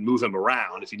guy, and you can move him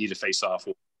around if you need a face-off.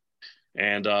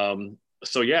 And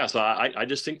so I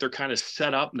just think they're kind of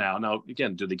set up now. Now,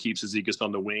 again, do they keep Cizikas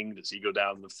on the wing? Does he go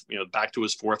down back to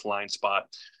his fourth line spot?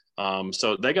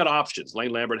 So they got options. Lane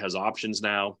Lambert has options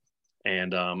now.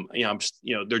 And,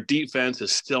 their defense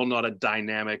is still not a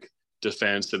dynamic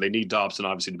defense, so they need Dobson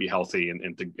obviously to be healthy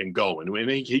and go, and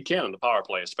he can in the power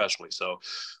play especially. So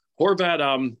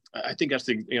Horvat, I think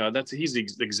he's the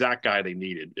exact guy they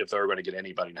needed if they were going to get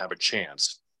anybody to have a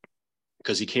chance,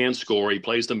 because he can score. He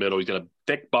plays the middle. He's got a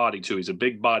thick body too. He's a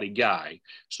big body guy,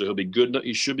 so he'll be good.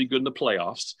 He should be good in the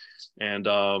playoffs. And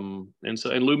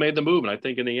Lou made the move, and I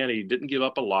think in the end he didn't give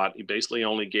up a lot. He basically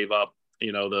only gave up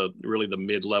the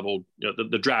mid-level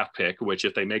the draft pick, which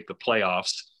if they make the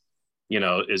playoffs,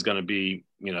 is going to be,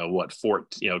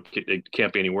 it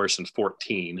can't be any worse than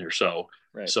 14 or so.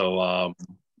 Right. So,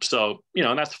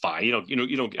 and that's fine.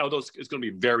 It's going to be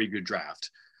a very good draft.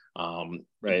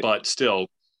 Right. But still,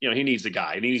 he needs the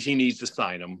guy. He needs to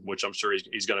sign him, which I'm sure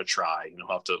he's going to try.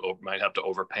 Might have to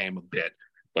overpay him a bit.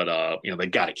 But, they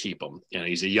got to keep him.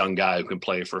 He's a young guy who can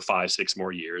play for 5-6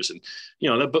 more years. And,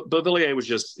 Beauvillier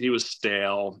he was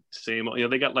stale. Same,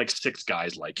 they got like 6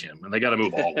 guys like him, and they got to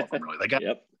move all of them, really. They got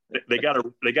They got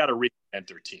to reinvent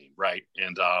their team, right?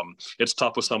 And it's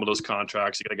tough with some of those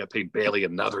contracts. You got to get paid Bailey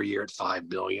another year at $5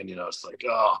 million. It's like,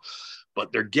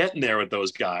 but they're getting there with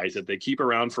those guys that they keep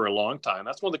around for a long time.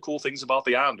 That's one of the cool things about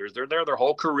the Islanders. They're there their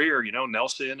whole career.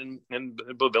 Nelson and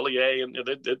Beauvillier, and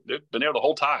they've been there the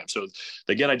whole time. So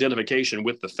they get identification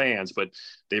with the fans. But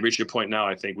they reached a point now.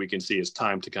 I think we can see it's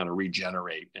time to kind of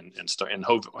regenerate and start. And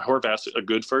Horvat's a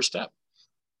good first step.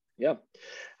 Yeah.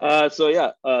 By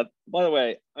the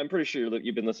way, I'm pretty sure that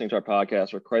you've been listening to our podcast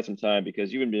for quite some time,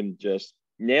 because you've been just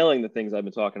nailing the things I've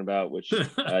been talking about, which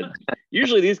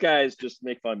usually these guys just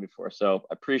make fun of me for. So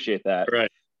I appreciate that.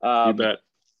 Right. You bet.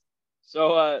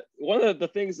 So one of the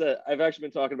things that I've actually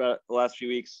been talking about the last few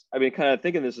weeks, I've been kind of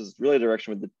thinking this is really the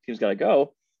direction where the team's got to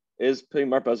go, is putting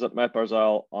Matt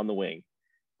Barzal on the wing.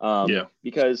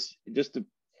 Because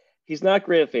he's not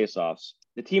great at faceoffs.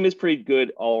 The team is pretty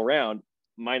good all around,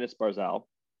 minus Barzal.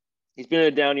 He's been in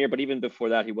a down year, but even before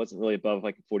that, he wasn't really above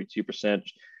like 42%,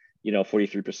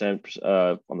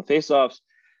 43% on the faceoffs.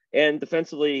 And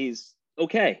defensively, he's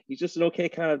okay. He's just an okay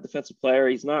kind of defensive player.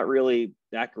 He's not really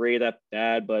that great, that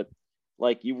bad, but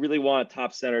like you really want a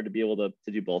top center to be able to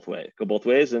go both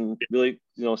ways and really,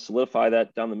 solidify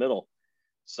that down the middle.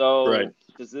 So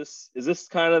is this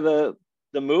kind of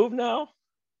the move now?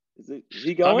 Is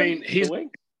he going? I mean, he's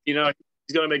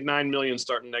going to make $9 million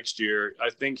starting next year. I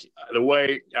think the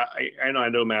way I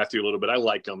know Matthew a little bit. I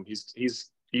like him. He's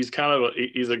kind of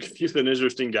he's an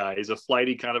interesting guy. He's a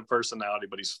flighty kind of personality,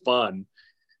 but he's fun.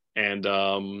 And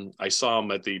I saw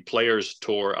him at the Players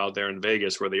Tour out there in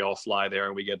Vegas, where they all fly there,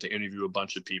 and we get to interview a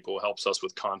bunch of people. Helps us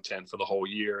with content for the whole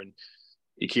year. And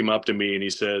he came up to me and he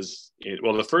says,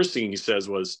 well, the first thing he says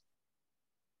was,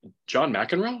 "John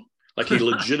McEnroe?" Like he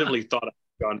legitimately thought of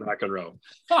John McEnroe.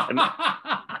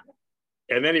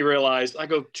 And then he realized, I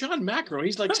go, John McEnroe,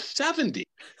 he's like 70.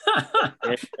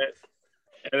 And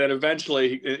then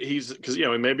eventually he's, because, he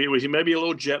may be a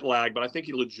little jet lag, but I think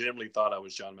he legitimately thought I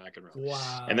was John McEnroe.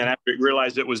 Wow. And then after he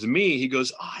realized it was me, he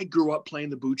goes, I grew up playing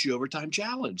the Bucci Overtime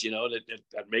Challenge.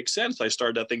 That makes sense. I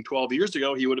started that thing 12 years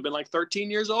ago. He would have been like 13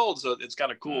 years old. So it's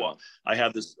kind of cool. I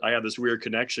have this weird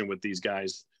connection with these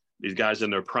guys in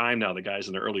their prime now, the guys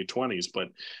in their early 20s. But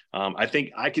I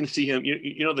think I can see him,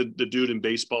 the dude in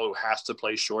baseball who has to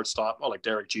play shortstop, like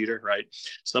Derek Jeter, right?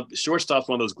 Shortstop's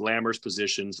one of those glamorous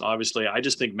positions. Obviously, I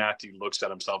just think Matthew looks at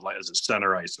himself like as a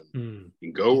center iceman. He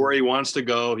can go where he wants to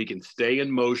go. He can stay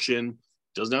in motion,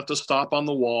 doesn't have to stop on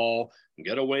the wall and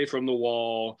get away from the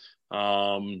wall.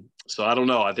 So I don't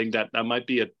know. I think that might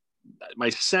be my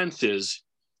sense is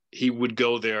he would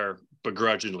go there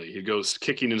begrudgingly. He goes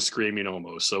kicking and screaming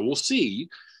almost. So we'll see.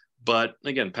 But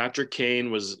again, Patrick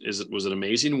Kane was an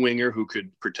amazing winger who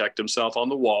could protect himself on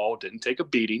the wall, didn't take a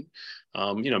beating.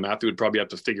 Matthew would probably have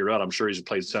to figure it out. I'm sure he's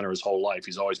played center his whole life.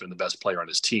 He's always been the best player on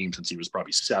his team since he was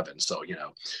probably 7. So,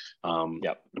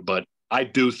 but I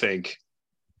do think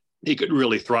he could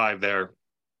really thrive there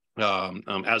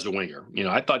as a winger.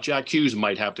 I thought Jack Hughes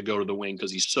might have to go to the wing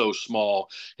because he's so small.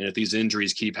 And if these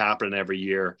injuries keep happening every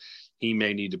year, he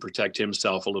may need to protect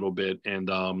himself a little bit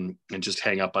and just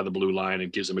hang up by the blue line.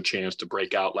 And gives him a chance to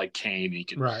break out like Kane. He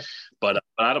can, right. But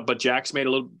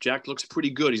Jack looks pretty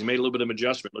good. He's made a little bit of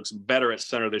adjustment. Looks better at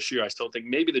center this year. I still think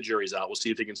maybe the jury's out. We'll see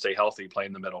if he can stay healthy, play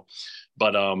in the middle.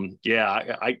 But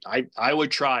I would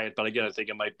try it. But again, I think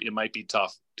it might be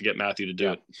tough to get Matthew to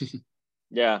do it.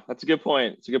 Yeah, that's a good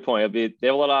point. It's a good point. They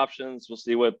have a lot of options. We'll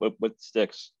see what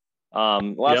sticks.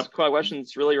 Last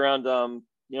questions really around around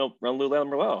Lou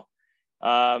Lamoriello.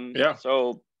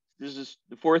 So this is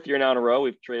the 4th year now in a row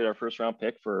we've traded our first round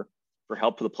pick for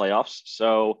help for the playoffs.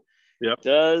 So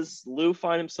does Lou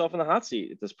find himself in the hot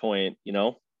seat at this point?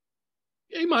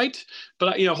 He might,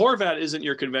 but Horvat isn't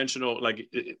your conventional,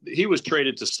 he was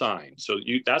traded to sign. So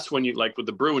that's when with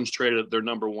the Bruins traded their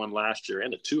number 1 last year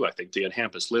and a 2, I think they had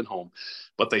Hampus Lindholm,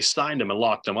 but they signed him and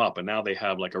locked him up. And now they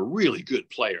have a really good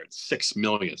player at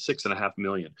 $6.5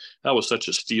 million. That was such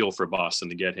a steal for Boston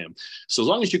to get him. So as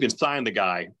long as you can sign the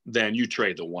guy, then you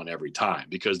trade the 1 every time,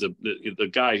 because the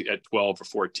guy at 12 or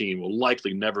 14 will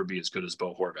likely never be as good as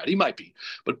Bo Horvat. He might be,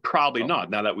 but probably not.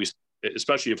 Now that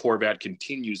especially if Horvat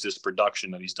continues this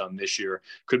production that he's done this year,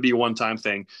 could be a one-time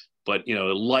thing, but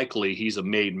likely he's a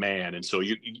made man. And so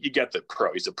you get the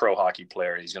pro, he's a pro hockey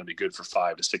player. And he's going to be good for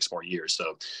 5 to 6 more years.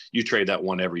 So you trade that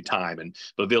 1 every time. And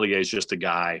Beauvillier is just a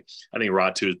guy. I think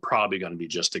Ratu is probably going to be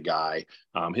just a guy.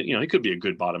 He could be a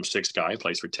good bottom 6 guy. He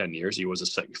plays for 10 years. He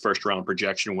was a first round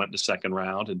projection, went in the 2nd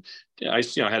round. And I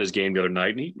had his game the other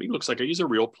night, and he looks like he's a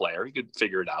real player. He could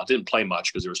figure it out. Didn't play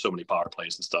much because there were so many power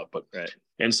plays and stuff, but right.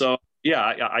 And so,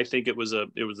 I think it was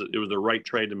the right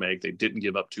trade to make. They didn't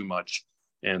give up too much.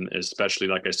 And especially,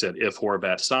 like I said, if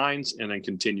Horvat signs and then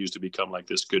continues to become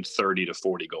this good 30 to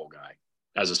 40 goal guy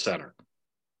as a center.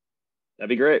 That'd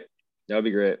be great.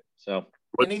 So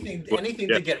anything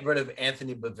to get rid of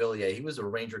Anthony Beauvillier. He was a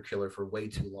Ranger killer for way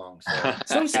too long.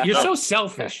 So you're so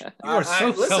selfish. You are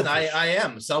selfish. I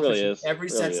am selfish really in every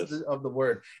sense of the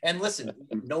word. And listen,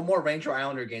 no more Ranger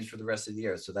Islander games for the rest of the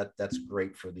year. So that's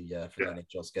great for the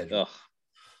NHL schedule.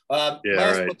 Last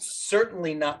but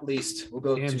certainly not least, we'll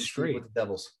go to Steve with the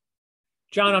Devils.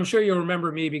 John, I'm sure you'll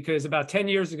remember me because about 10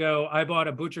 years ago, I bought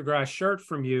a Butcher Grass shirt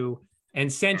from you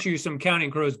and sent you some Counting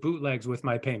Crows bootlegs with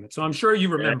my payment. So I'm sure you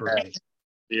remember me.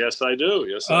 Yes, I do.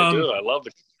 I do. I love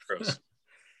the Crows.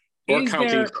 Or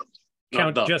Counting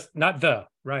Crows. Not the,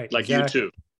 right. Like exactly. U2.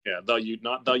 Yeah,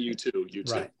 not the U2.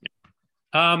 U2.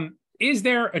 Right. Is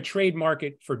there a trade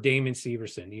market for Damon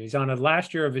Severson? He's on the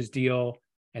last year of his deal.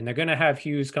 And they're going to have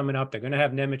Hughes coming up. They're going to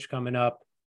have Nemec coming up.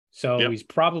 So he's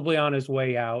probably on his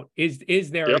way out. Is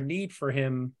there a need for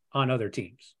him on other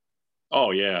teams?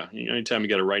 Oh, yeah. Anytime you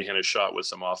get a right-handed shot with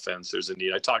some offense, there's a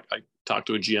need. I talked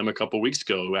to a GM a couple of weeks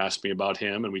ago who asked me about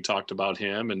him, and we talked about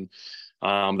him. And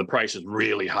the price is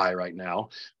really high right now.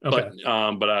 Okay.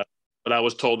 But I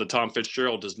was told that Tom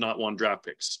Fitzgerald does not want draft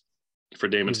picks for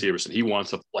Damon Severson. He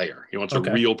wants a player. He wants a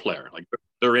real player.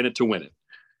 They're in it to win it.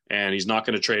 And he's not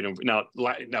going to trade him. Now,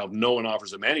 no one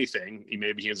offers him anything.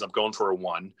 He ends up going for a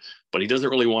 1, but he doesn't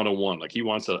really want a 1. He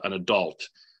wants an adult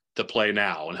to play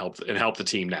now and help the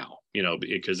team now,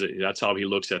 because that's how he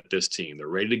looks at this team. They're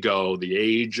ready to go. The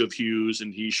age of Hughes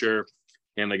and Hischier,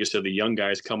 and like I said, the young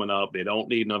guys coming up, they don't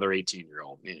need another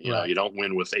 18-year-old. You don't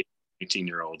win with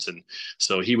 18-year-olds. And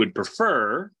so he would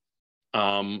prefer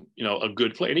a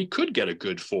good play, and he could get a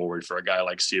good forward for a guy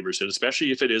like Severson,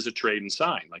 especially if it is a trade and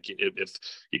sign. If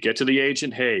you get to the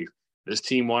agent, hey, this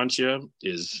team wants you,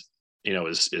 is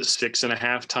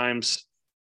 6.5 times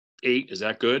 8. Is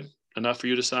that good enough for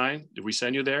you to sign? If we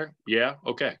send you there, yeah,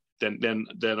 okay, then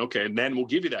okay, and then we'll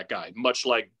give you that guy. Much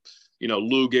like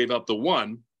Lou gave up the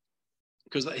 1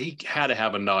 because he had to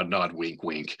have a nod,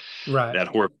 wink, right? That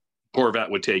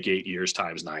Horvat would take 8 years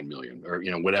times $9 million, or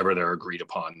whatever their agreed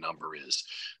upon number is.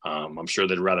 I'm sure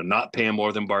they'd rather not pay him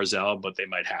more than Barzal, but they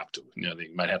might have to. They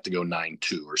might have to go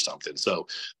 9.2 or something. So,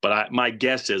 but my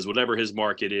guess is whatever his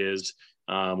market is,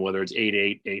 whether it's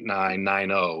 8.8, 8.9,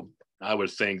 9.0, I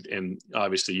would think. And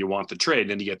obviously, you want the trade, and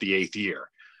then you get the 8th year,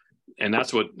 and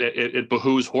that's what it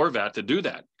behooves Horvat to do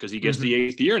that because he gets the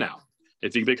 8th year now.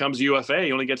 If he becomes UFA,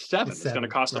 he only gets 7. It's going to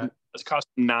cost him It's cost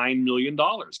 $9 million,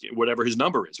 whatever his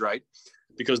number is, right?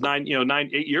 Because 8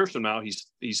 years from now, he's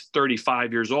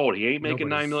 35 years old. He ain't making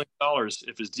 $9 million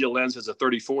if his deal ends as a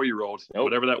 34-year-old. Nope.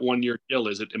 Whatever that 1 year deal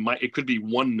is, it could be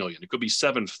 $1 million. It could be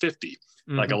 $750.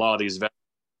 Like a lot of these vets,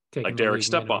 like Derek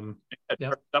Stepan.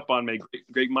 Derek Stepan made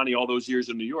great money all those years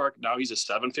in New York. Now he's a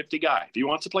 $750 guy. If he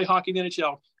wants to play hockey in the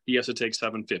NHL, he has to take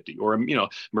 $750. Or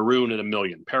Maroon at $1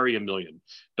 million, Perry $1 million,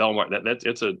 Belmar.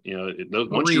 It's a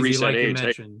once you reach that age.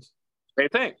 Same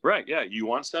thing, right? Yeah, you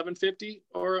want $750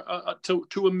 or to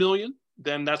 $1 million,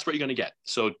 then that's what you're going to get.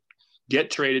 So get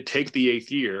traded, take the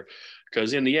 8th year,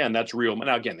 because in the end, that's real.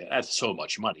 Now again, that's so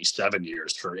much money. 7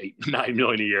 years for $9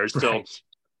 million a year. So right.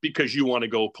 Because you want to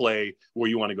go play where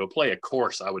you want to go play, of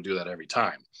course, I would do that every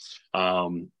time.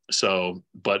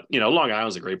 But Long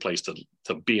Island's a great place to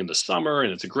be in the summer,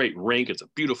 and it's a great rink. It's a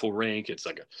beautiful rink. It's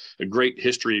like a great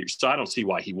history. So I don't see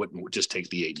why he wouldn't just take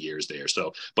the 8 years there.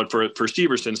 So, but for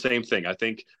Severson, same thing. I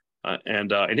think,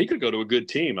 and he could go to a good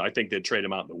team. I think they'd trade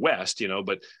him out in the West,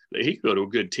 but he could go to a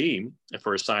good team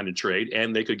for a sign and trade,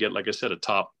 and they could get, like I said, a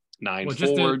top 9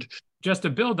 forward. Just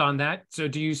to build on that. So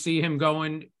do you see him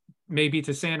going maybe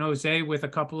to San Jose with a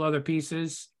couple other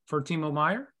pieces for Timo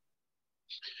Meier?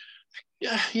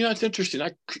 Yeah, it's interesting.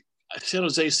 San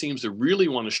Jose seems to really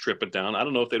want to strip it down. I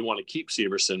don't know if they'd want to keep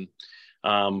Severson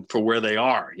for where they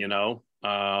are, because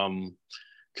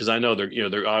I know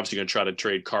they're obviously going to try to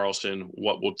trade Karlsson.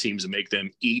 What will teams make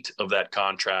them eat of that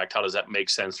contract? How does that make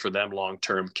sense for them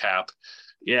long-term cap?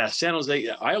 Yeah, San Jose.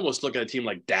 I almost look at a team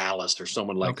like Dallas or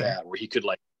someone like that, where he could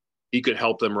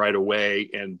help them right away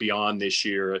and beyond this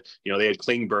year. They had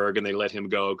Klingberg and they let him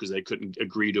go because they couldn't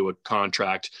agree to a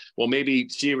contract. Well, maybe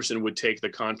Severson would take the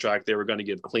contract they were going to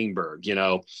give Klingberg,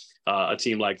 a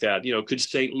team like that. Could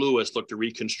St. Louis look to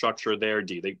reconstruct their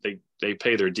D? They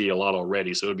pay their D a lot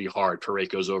already, so it would be hard.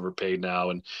 Parayko's overpaid now,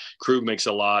 and Krug makes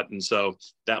a lot, and so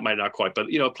that might not quite. But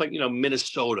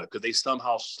Minnesota, could they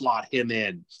somehow slot him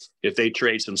in if they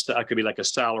trade some stuff? It could be like a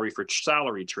salary for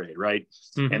salary trade, right?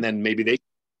 Mm-hmm. And then maybe they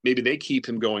keep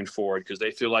him going forward because they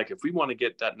feel like if we want to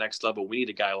get that next level, we need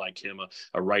a guy like him,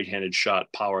 a right-handed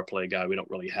shot power play guy. We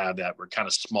don't really have that. We're kind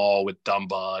of small with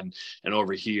Dumba and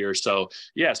over here. So,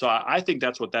 yeah, I think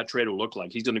that's what that trade will look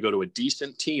like. He's going to go to a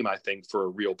decent team, I think, for a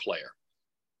real player.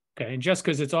 Okay, and just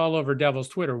because it's all over Devil's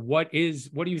Twitter, what do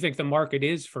you think the market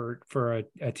is for a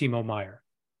Timo Meier?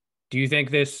 Do you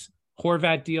think this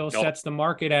Horvat deal sets the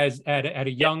market as at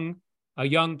a young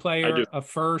player, a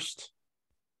first?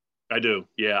 I do.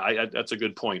 Yeah, that's a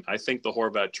good point. I think the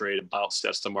Horvat trade about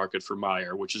sets the market for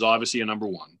Meier, which is obviously a number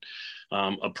one,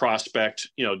 a prospect,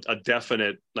 a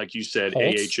definite, like you said,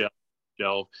 Holtz?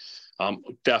 AHL.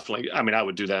 Definitely. I mean, I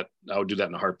would do that. I would do that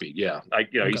in a heartbeat. Yeah. I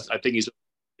think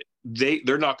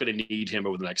they're not going to need him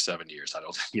over the next 7 years. I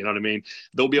don't think, you know what I mean?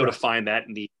 They'll be able to find that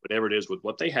need, whatever it is, with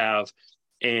what they have.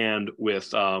 And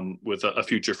with a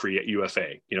future free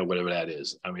UFA, whatever that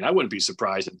is. I mean, I wouldn't be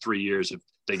surprised in 3 years if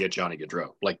they get Johnny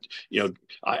Gaudreau. Like,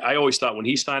 I always thought when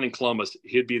he signed in Columbus,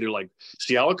 he'd be there, like,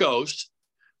 see how it goes.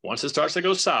 Once it starts to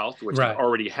go south, which it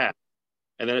already has,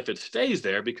 and then if it stays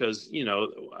there, because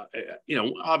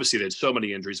obviously there's so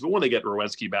many injuries, but when they get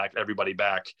Werenski back, everybody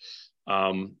back,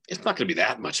 it's not going to be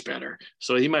that much better.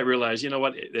 So he might realize, you know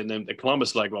what, and then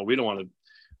Columbus is like, well, we don't want to.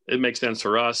 It makes sense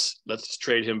for us. Let's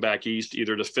trade him back east,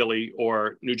 either to Philly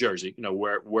or New Jersey,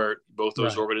 where both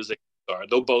those organizations are.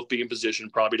 They'll both be in position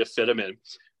probably to fit him in.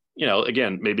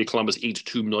 Again, maybe Columbus eats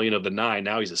 $2 million of the $9 million.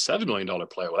 Now he's a $7 million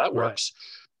player. Well, that works.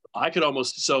 I could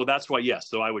almost, so that's why, yes.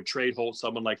 So I would trade Holt,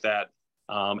 someone like that,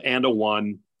 and a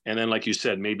one. And then, like you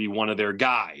said, maybe one of their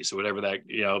guys, or whatever that,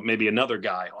 maybe another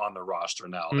guy on the roster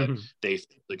now that they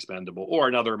think is expendable, or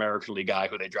another American League guy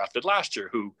who they drafted last year,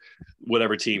 who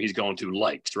whatever team he's going to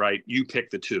likes, right? You pick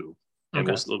the two, and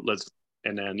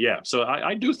So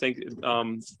I do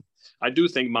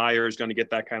think, Meier is going to get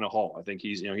that kind of haul. I think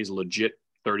he's a legit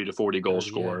 30 to 40 goal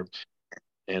scorer.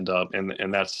 And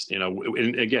that's,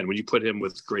 and again, when you put him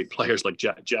with great players like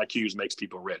Jack Hughes makes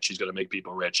people rich, he's going to make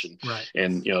people rich.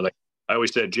 And like I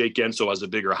always said, Jake Guentzel has a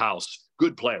bigger house.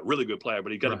 Good player, really good player,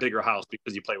 but he got a bigger house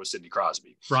because he played with Sidney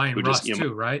Crosby. Brian Rust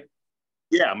too, right?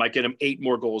 Yeah, might get him 8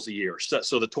 more goals a year.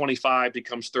 So the 25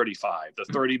 becomes 35, the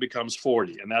 30 becomes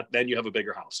 40, and then you have a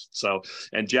bigger house. So,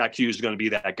 and Jack Hughes is going to be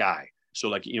that guy. So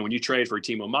like, when you trade for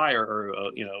Timo Meier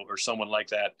or someone like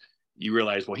that, you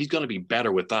realize, well, he's going to be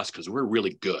better with us because we're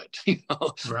really good.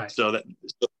 Right. So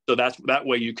that's that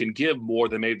way you can give more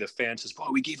than maybe the fan says,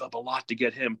 well, we gave up a lot to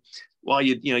get him. Well,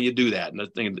 you do that. And the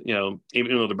thing,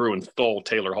 even though the Bruins stole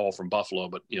Taylor Hall from Buffalo,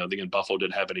 but, again, Buffalo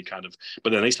didn't have any kind of,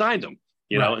 but then they signed him,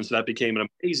 and so that became an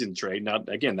amazing trade. Now,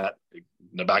 again, that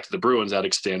back to the Bruins, that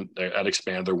expand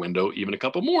their window even a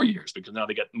couple more years because now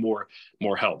they get more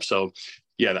help. So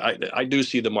yeah, I do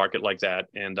see the market like that.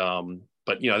 And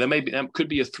but that could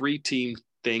be a 3-team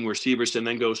thing where Severson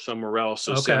then goes somewhere else.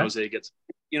 So San Jose gets,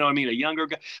 a younger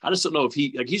guy. I just don't know if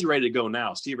he's ready to go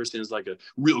now. Severson is like a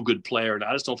real good player, and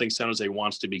I just don't think San Jose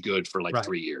wants to be good for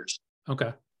 3 years.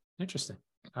 Okay, interesting.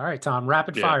 All right, Tom,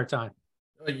 rapid fire time.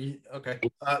 Okay.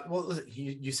 Well,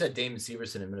 you said Damon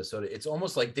Severson in Minnesota. It's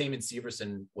almost like Damon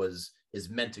Severson is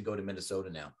meant to go to Minnesota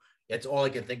now. That's all I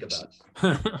can think about.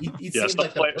 He seems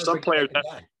like some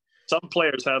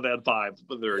players have that vibe,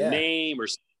 with their name or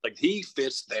like he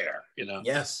fits there.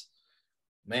 Yes,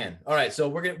 man. All right, so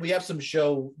we have some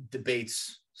show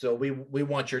debates. So we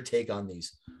want your take on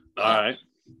these. All right.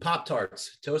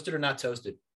 Pop-Tarts, toasted or not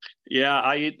toasted? Yeah,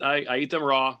 I eat them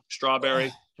raw,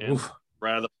 strawberry, and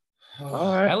rather.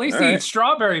 All right. At least he eats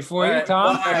strawberry for you,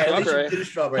 Tom. All right, at least you do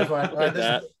strawberry.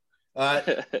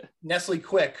 Nestle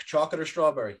Quick, chocolate or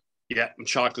strawberry? Yeah, and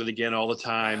chocolate again all the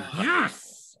time.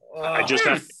 Yes. I just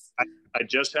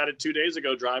had it 2 days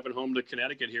ago driving home to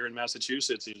Connecticut here in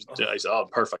Massachusetts. I said, "Oh,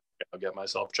 perfect! I'll get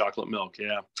myself chocolate milk."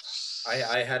 Yeah,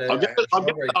 I had it. I'll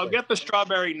get the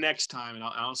strawberry next time, and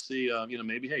I'll see.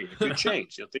 Maybe it could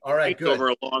change. All right, good. Over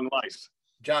a long life.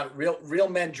 John, real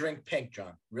men drink pink.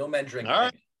 John, real men drink. All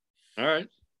pink. Right.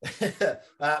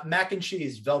 Mac and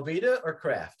cheese, Velveeta or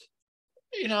Kraft?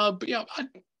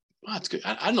 That's good.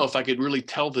 I don't know if I could really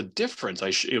tell the difference.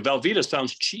 Velveeta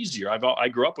sounds cheesier. I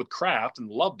grew up with Kraft and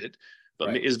loved it,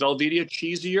 but is Velveeta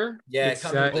cheesier? Yeah, it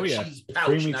comes with a cheese pouch,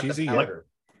 creamy, not cheesy. the powder.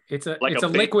 It's a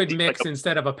liquid mix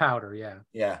instead of a powder.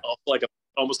 Yeah.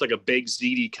 Almost like a baked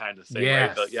ziti kind of thing. Yes.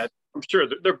 Right? But yeah, I'm sure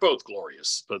they're both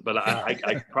glorious, but I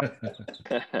can't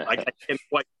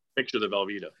quite picture the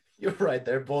Velveeta. You're right.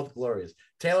 They're both glorious.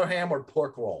 Taylor ham or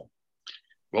pork roll?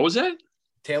 What was that?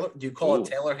 Taylor, do you call it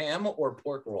Taylor ham or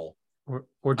pork roll?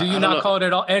 Or do you not call it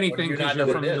at all anything because you're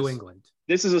from New England?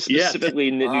 This is a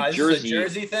specifically New Jersey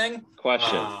Jersey thing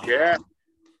question. Yeah,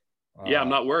 I'm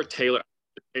not aware of Taylor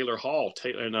Hall,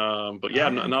 but yeah,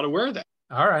 I'm not aware of that.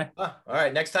 All right. All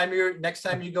right. Next time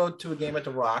you go to a game at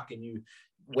the Rock and you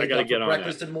wake up for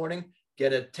breakfast in the morning,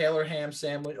 get a Taylor ham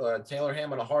sandwich or a Taylor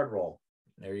ham and a hard roll.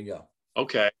 There you go.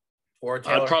 Okay. Or a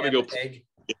Taylor I'd probably ham go egg.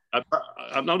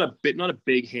 I'm not a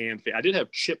big ham fan. I did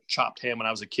have chopped ham when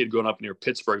I was a kid growing up near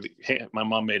Pittsburgh. My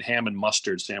mom made ham and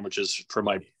mustard sandwiches for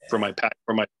my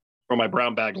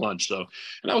brown bag lunch. So, and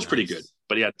that was pretty good.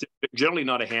 But yeah, generally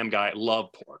not a ham guy. I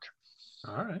love pork.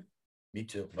 All right. Me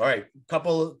too. All right.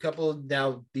 Couple.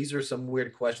 Now, these are some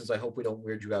weird questions. I hope we don't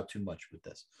weird you out too much with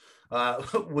this.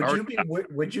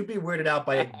 Would you be weirded out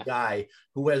by a guy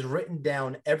who has written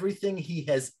down everything he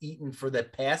has eaten for the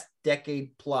past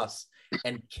decade plus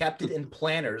and kept it in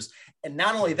planners, and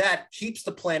not only that, keeps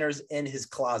the planners in his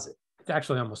closet? It's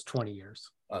actually almost 20 years.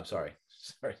 I'm sorry.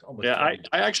 Almost. Yeah, I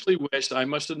actually wish. I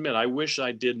must admit, I wish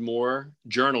I did more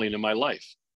journaling in my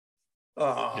life.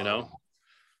 Oh.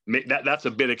 That's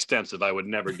a bit extensive. I would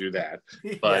never do that.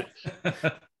 But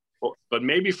but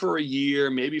maybe for a year,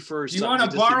 maybe for you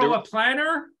want to borrow a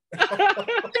planner?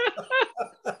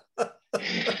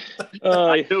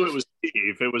 I knew it was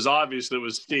Steve. It was obvious it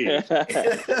was Steve.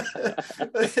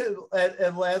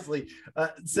 and lastly,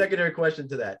 secondary question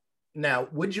to that. Now,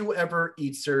 would you ever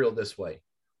eat cereal this way?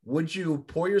 Would you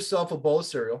pour yourself a bowl of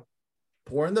cereal,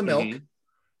 pour in the milk,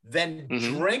 then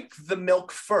drink the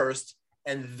milk first,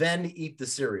 and then eat the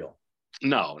cereal?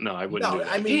 No, I wouldn't do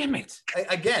that. I mean, damn it.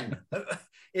 Again,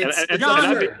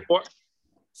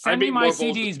 send me my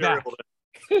CDs back.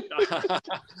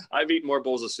 I've eaten more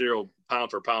bowls of cereal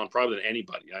pound for pound probably than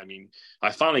anybody. I mean,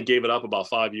 I finally gave it up about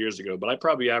 5 years ago, but I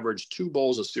probably averaged 2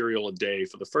 bowls of cereal a day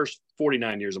for the first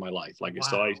 49 years of my life. Wow.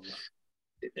 So I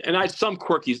had some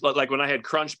quirkies, like when I had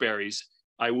Crunch Berries,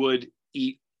 I would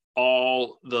eat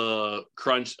all the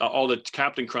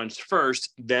Captain Crunch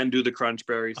first, then do the Crunch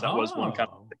Berries. That was one kind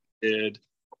of thing I did.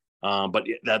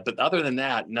 But other than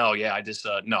that, no, I just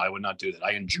I would not do that.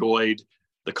 I enjoyed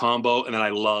the combo, and then I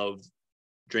love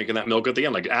drinking that milk at the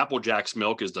end. Like Apple Jacks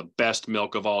milk is the best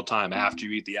milk of all time. After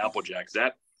you eat the Apple Jacks,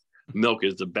 that milk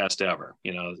is the best ever.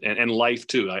 And life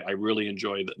too. I really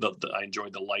enjoy I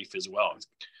enjoyed the life as well.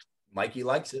 Mikey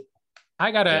likes it.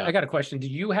 I got a question. Do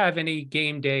you have any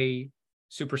game day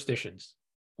superstitions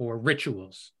or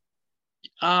rituals?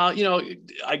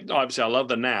 Obviously I love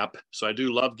the nap, so I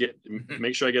do love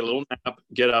make sure I get a little nap,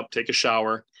 get up, take a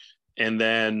shower, and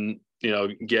then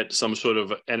get some sort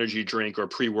of energy drink or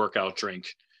pre-workout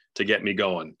drink to get me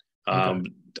going.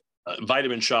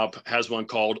 Vitamin Shop has one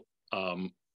called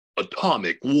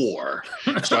Atomic War.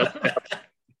 So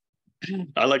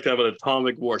I like to have an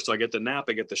atomic war. So I get the nap,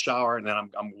 I get the shower, and then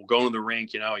I'm going to the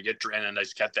rink. I get drained, and I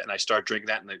get that, and I start drinking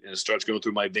that, and it starts going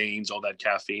through my veins, all that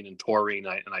caffeine and taurine,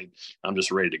 I'm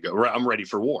just ready to go. I'm ready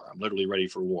for war. I'm literally ready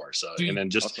for war. So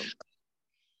awesome.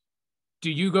 Do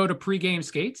you go to pregame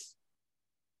skates?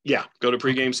 Yeah, go to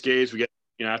pregame skates. We get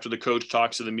after the coach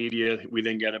talks to the media, we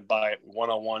then get it by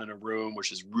one-on-one in a room,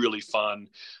 which is really fun.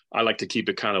 I like to keep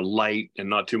it kind of light and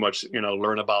not too much,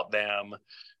 learn about them.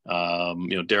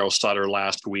 Daryl Sutter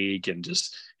last week and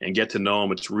get to know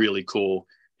him. It's really cool.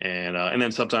 And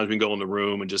then sometimes we can go in the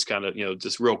room and just kind of,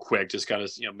 just real quick, just kind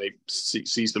of, maybe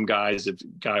see some guys if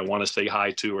guy I want to say hi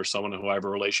to or someone who I have a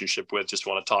relationship with, just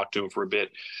want to talk to him for a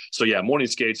bit. So yeah, morning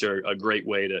skates are a great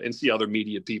way and see other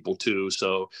media people too.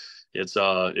 So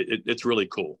it's really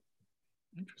cool.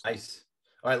 Nice.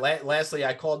 All right. Lastly,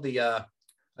 I called the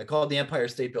Empire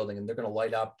State Building, and they're going to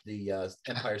light up the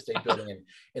Empire State Building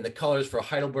in the colors for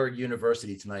Heidelberg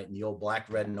University tonight in the old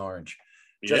black, red, and orange.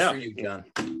 Just for you, John.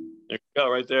 There you go,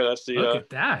 right there. That's the. Look at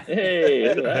that. Hey,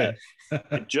 look at that.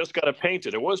 I just got it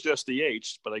painted. It was just the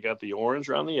H, but I got the orange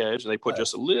around the edge, and they put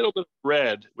just a little bit of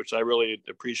red, which I really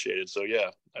appreciated. So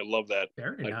yeah, I love that.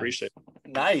 Very nice. Appreciate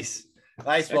it. Nice.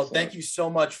 Well, thank you so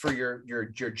much for your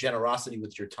generosity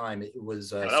with your time. It was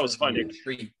that was fun.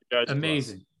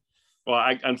 Amazing. Well,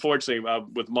 I unfortunately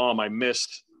with Mom, I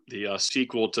missed the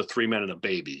sequel to 3 Men and a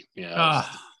Baby.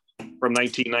 From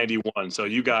 1991. So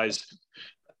you guys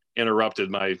interrupted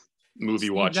my movie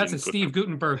watching. That's a Steve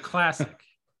Guttenberg classic.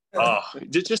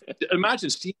 Just imagine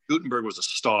Steve Guttenberg was a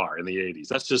star in the 80s.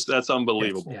 That's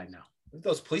unbelievable. Yeah, I know.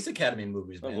 Those Police Academy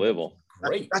movies, man. Unbelievable.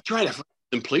 Great. That's right.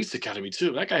 In Police Academy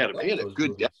too. That guy had a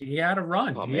good day. He had a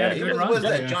run. Oh, he had a good run. What was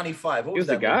that? Johnny Five. What was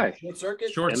that? Guy. Short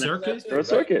Circuit. Short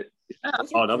Circuit. Yeah.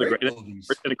 Another great.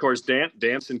 And of course,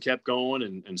 Danson kept going,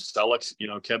 and Stellix,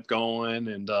 kept going,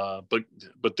 and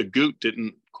but the Goot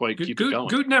didn't quite keep it going.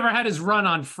 Goot never had his run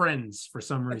on Friends for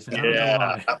some reason.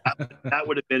 Yeah, that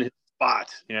would have been his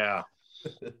spot. Yeah,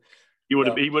 he would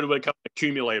have become an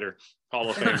accumulator Hall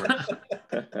of Famer.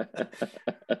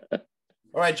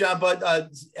 All right, John, but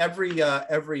every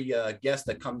guest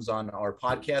that comes on our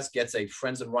podcast gets a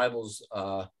Friends and Rivals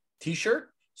t-shirt.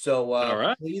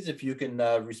 So please, if you can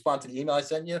respond to the email I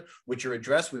sent you with your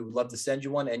address, we would love to send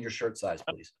you one and your shirt size,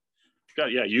 please.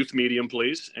 Yeah, youth medium,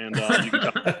 please. And you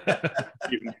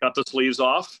can cut the sleeves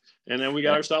off, and then we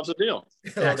got ourselves a deal.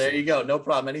 Well, there you go. No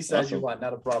problem. Any size you want,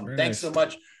 not a problem. Very Thanks so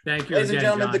much. Thank you, ladies and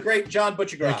gentlemen, John. The great John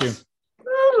Butchergrass. Thank you.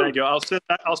 Thank you. I'll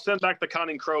send back the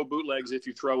Cunning Crow bootlegs if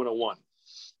you throw in a 1.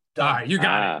 All right, you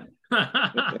got it.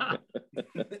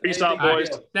 Peace out, boys.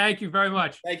 Thank you very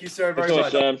much. Thank you, sir, very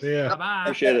much. Yeah. Bye.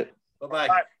 Appreciate it. Bye-bye.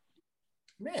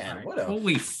 Man, right. What a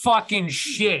holy fucking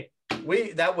shit.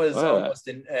 That was almost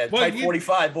in type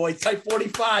 45, boys. Type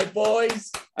 45,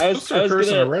 boys. I was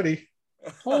cursing already.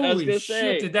 Holy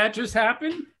shit! Did that just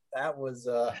happen? That was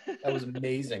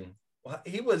amazing.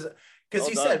 He was because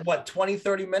he said what 20,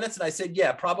 30 minutes, and I said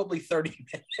probably 30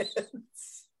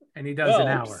 minutes. And he does an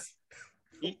hour.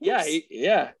 He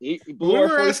blew we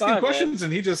were asking 45, questions, man.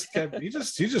 And he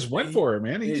just went for it,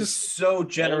 man. He's just so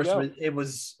generous.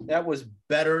 That was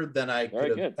better than I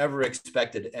could have ever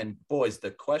expected. And boys, the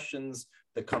questions,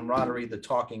 the camaraderie, the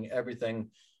talking,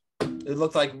 everything. It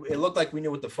looked like we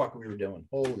knew what the fuck we were doing.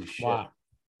 Holy shit! Wow,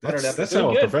 that's how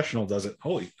a professional does it.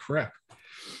 Holy crap!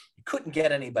 You couldn't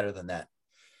get any better than that.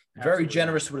 Absolutely. Very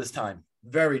generous with his time.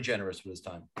 Very generous with his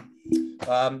time.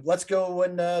 Let's go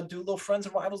and do a little Friends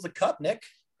and Rivals the Cup, Nick.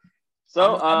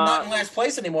 So I'm not in last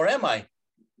place anymore, am I?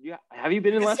 Yeah. Have you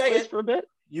been in last place for a bit?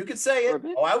 You could say it.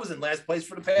 Oh, I was in last place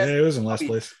for the past. Yeah, it was in last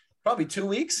place. Probably 2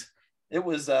 weeks. It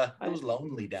was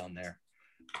lonely down there.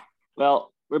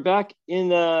 Well, we're back in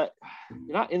the.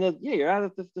 You're not in the. Yeah, you're out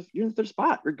of the. You're in the third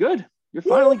spot. We're good. You're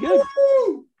finally good.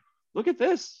 Look at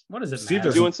this. What does it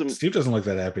matter? Steve doesn't look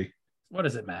that happy. What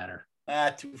does it matter?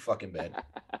 Too fucking bad.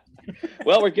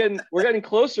 Well, we're getting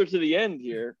closer to the end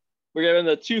here. We're in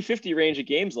the 250 range of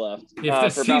games left. If the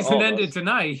season ended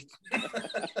tonight,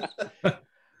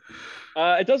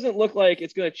 it doesn't look like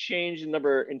it's going to change the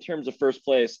number in terms of first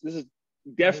place. This is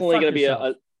definitely going to be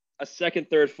a second,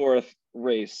 third, fourth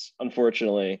race.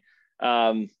 Unfortunately,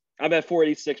 I'm at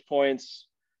 486 points.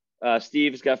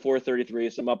 Steve's got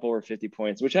 433, so I'm up over 50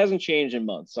 points, which hasn't changed in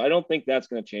months. So I don't think that's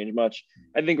going to change much.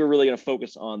 I think we're really going to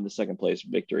focus on the second place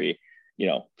victory,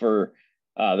 for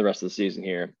the rest of the season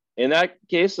here. In that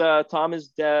case, Tom is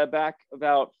back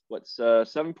about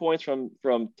 7 points from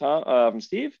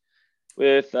Steve.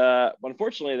 With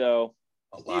unfortunately though,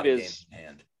 Steve's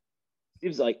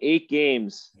like 8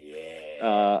 games.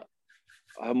 Yeah.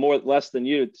 Less than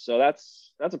you. So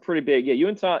that's a pretty big. Yeah, you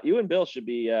and Bill should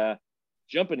be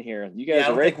jumping here. You guys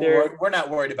are right there. We're not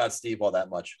worried about Steve all that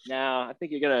much. Nah, I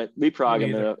think you're gonna leapfrog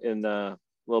him in a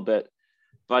little bit.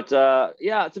 But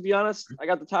yeah, to be honest, I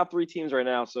got the top 3 teams right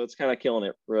now, so it's kind of killing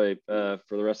it really for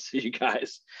the rest of you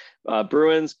guys.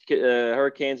 Bruins,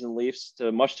 Hurricanes, and Leafs.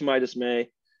 Much to my dismay,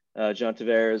 John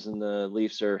Tavares and the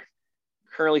Leafs are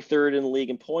currently 3rd in the league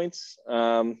in points.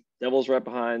 Devils right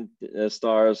behind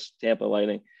Stars, Tampa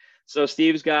Lightning. So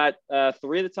Steve's got 3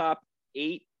 of the top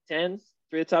 8, 10,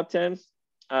 3 of the top 10,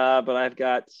 but I've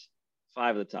got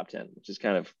 5 of the top 10, which is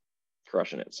kind of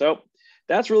crushing it. So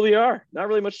that's where we are. Not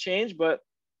really much change, but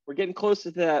we're getting close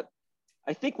to that.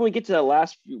 I think when we get to that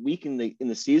last week in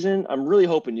the season, I'm really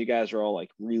hoping you guys are all like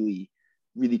really,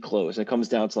 really close. And it comes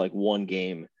down to like one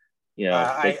game. You know,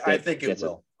 I think it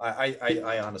will.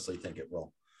 I honestly think it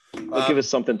will. It'll give us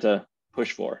something to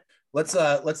push for.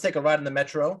 Let's take a ride in the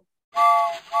Metro.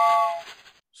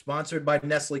 Sponsored by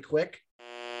Nestle Quick.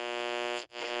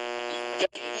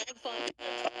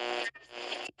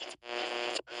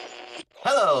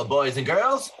 Hello, boys and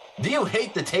girls. Do you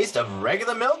hate the taste of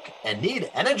regular milk and need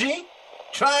energy?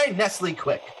 Try Nestle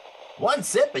Quick. One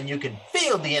sip and you can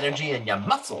feel the energy in your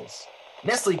muscles.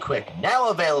 Nestle Quick, now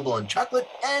available in chocolate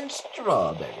and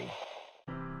strawberry.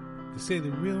 They say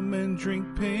the real men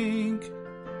drink pink.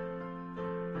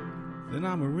 Then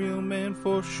I'm a real man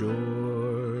for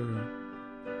sure.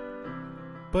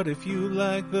 But if you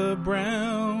like the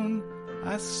brown,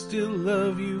 I still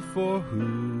love you for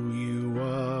who you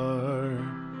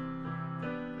are.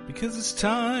 Because it's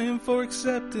time for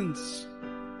acceptance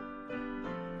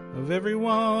of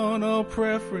everyone, all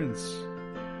preference.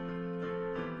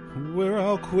 We're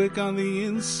all quick on the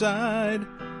inside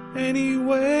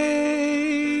anyway.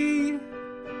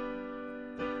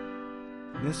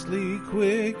 Nestle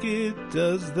Quick, it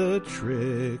does the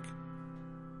trick.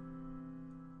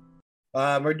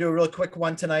 We're doing a real quick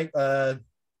one tonight.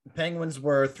 Penguins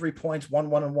were 3 points,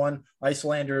 1-1-1.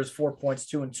 Icelanders 4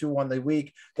 points, 2-2 won the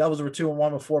week. Devils were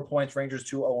 2-1 with 4 points. Rangers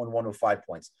 2-0-1 with 5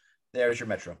 points. There's your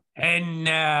Metro. And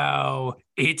now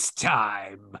it's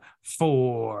time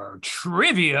for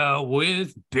Trivia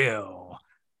with Bill.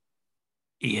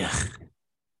 Yeah.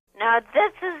 Now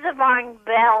this is the wrong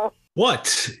Bill.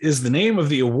 What is the name of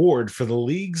the award for the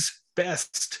league's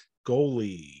best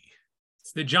goalie?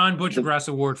 It's the John Butchergrass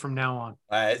Award from now on.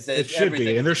 It should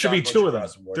be, and there should be 2 of them.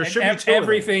 There should be 2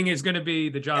 everything is going to be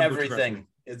the John Butchergrass. Everything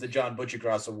is the John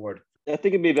Butchergrass Award. I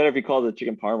think it'd be better if you called it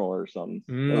chicken parma or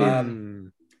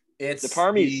something. It's the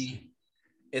Parmies.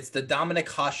 It's the Dominic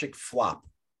Hasek flop.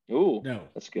 Ooh, no,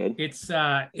 that's good. It's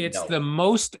the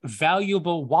most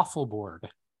valuable waffle board.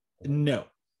 No,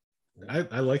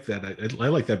 I like that. I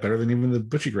like that better than even the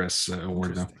Butchergrass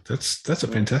award. Now that's a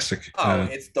fantastic.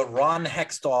 It's the Ron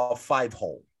Hextall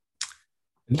 5-hole.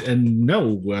 And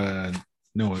no,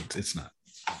 it's not.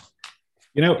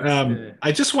 You know,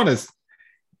 I just want to.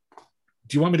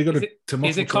 Do you want me to go to multiple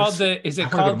Is it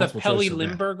called the Pelle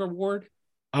Lindbergh Award?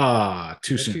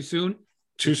 Too soon. Too soon.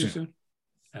 Too soon.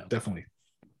 Oh. Definitely.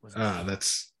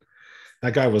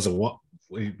 That guy was a wall.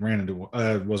 He ran into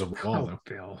was a wall though,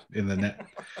 Bill. In the net.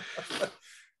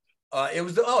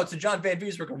 It's a John Van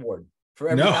Beesbrook Award for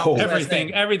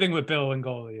everything with Bill and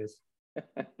goalie is.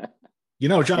 You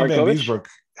know, John Van Beesbrook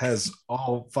has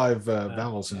all 5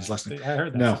 vowels in his last name. I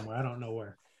heard that somewhere. I don't know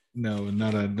where. No,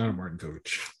 not a Martin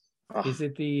Kovic. Is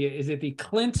it the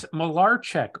Clint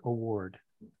Malarchuk Award?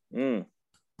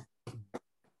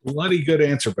 Bloody good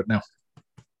answer, but no.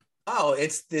 Oh,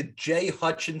 it's the Jay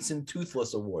Hutchinson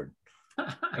Toothless Award.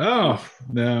 Oh,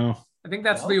 no. I think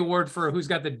that's the award for who's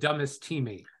got the dumbest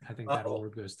teammate. I think that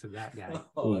award goes to that guy.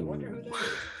 Oh, I wonder who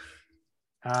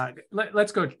that is.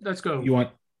 Let's go. You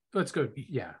want? Let's go.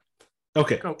 Yeah.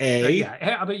 Okay. Go. A.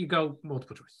 Yeah. How about you go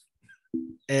multiple choice?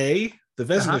 A, the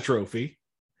Vezina Trophy.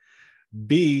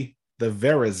 B, the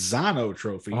Verrazano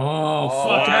Trophy. Oh,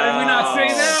 fuck. How did we not say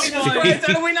that one?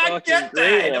 How did we not get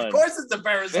that? Of course it's the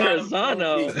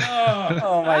Verrazano.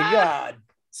 Oh, my God.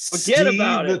 Forget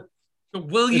about it. The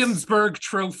Williamsburg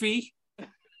Trophy.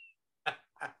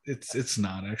 It's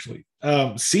not actually.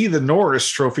 C, the Norris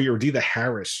Trophy, or D, the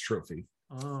Harris Trophy.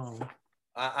 Oh.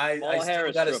 I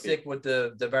still got to stick with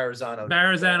the Verrazano.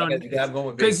 I'm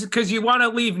going because you want to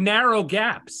leave narrow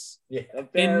gaps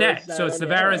in net, so it's the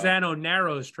Verrazano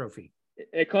Narrows Trophy.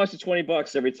 It costs you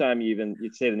 $20 every time you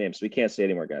say the name, so we can't say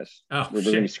anymore, guys. Oh, we're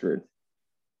really screwed.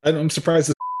 I'm surprised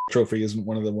the trophy isn't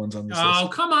one of the ones on this list. Oh,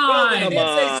 come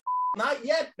on! Not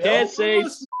yet, Bill. Can't say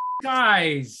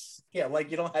guys. Yeah, like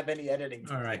you don't have any editing.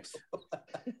 All right.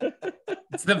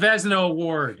 It's the Vezina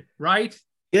Award, right?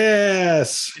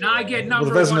 Yes. And I get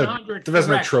number 100. The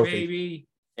Vezina Trophy, baby.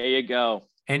 There you go.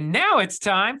 And now it's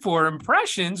time for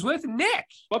Impressions with Nick.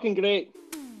 Fucking great.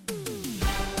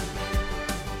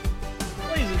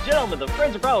 gentlemen, the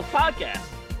Friends of Bravos podcast.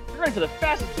 You're ready for the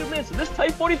fastest 2 minutes of this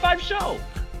Type 45 show.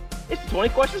 It's the 20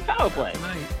 questions power play.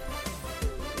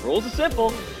 The rules are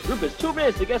simple. The group has 2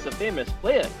 minutes to guess a famous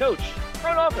player, coach,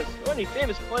 front office, or any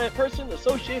famous person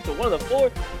associated with one of the 4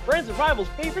 Friends and Rivals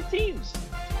favorite teams.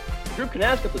 The group can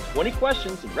ask up to 20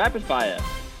 questions in rapid fire.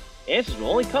 Answers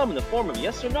will only come in the form of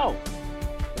yes or no.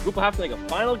 The group will have to make a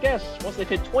final guess once they've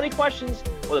hit 20 questions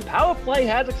or the power play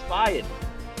has expired.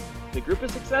 If the group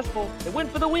is successful, they win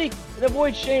for the week and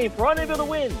avoid shame for unable to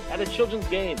win at a children's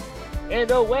game. And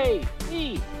away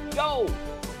we go.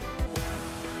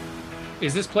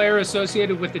 Is this player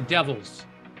associated with the Devils?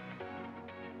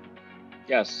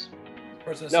 Yes.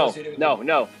 Person No. associated with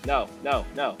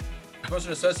No.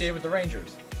 Person associated with the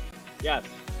Rangers. Yes.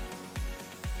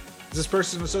 Is this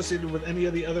person associated with any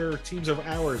of the other teams of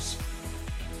ours?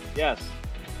 Yes.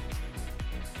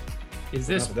 Is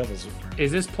this Not the Devils.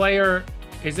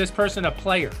 is this person a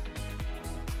player?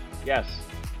 Yes.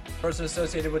 Person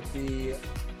associated with the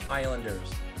Islanders.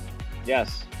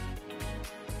 Yes.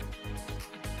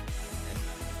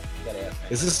 You gotta ask me.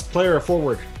 Is this player a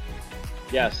forward?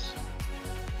 Yes.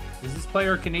 Is this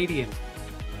player Canadian?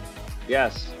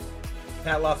 Yes.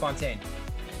 Pat LaFontaine.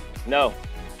 No.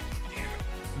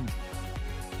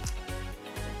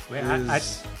 Wait,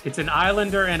 Is- it's an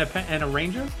Islander and a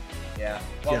Ranger. Yeah.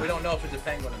 Well, Yeah. we don't know if it's a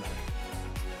Penguin or not.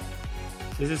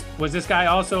 Was this guy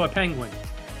also a Penguin?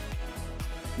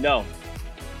 No.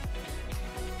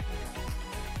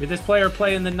 Did this player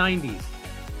play in the 90s?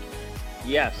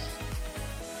 Yes.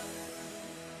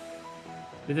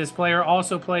 Did this player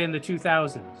also play in the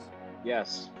 2000s?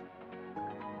 Yes.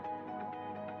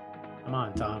 Come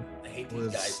on, Tom. I hate these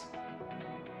guys.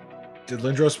 Did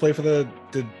Lindros play for the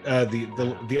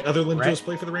other Lindros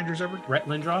play for the Rangers ever? Rhett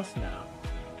Lindros? No.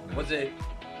 Was it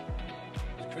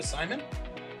Chris Simon?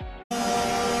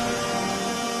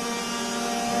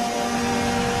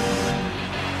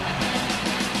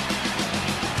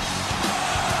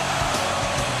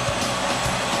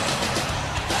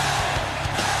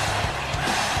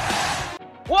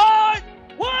 What?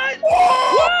 What?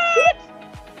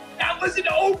 That was an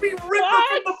Obi Ripper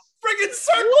What? from the friggin'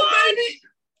 circle, baby!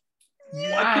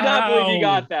 I could not believe you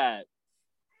got that.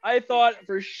 I thought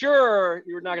for sure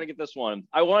you were not going to get this one.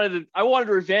 I wanted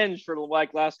revenge for the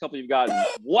last couple you've gotten.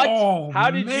 What? Oh,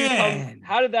 How did man.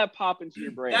 how did that pop into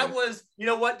your brain? That was, you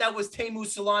know what? That was Teemu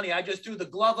Solani. I just threw the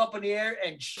glove up in the air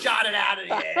and shot it out of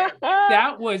the air.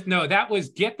 That was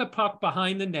get the puck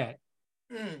behind the net.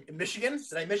 In Michigan?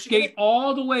 Did I Michigan? Skate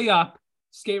all the way up.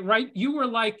 Skate right. You were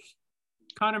like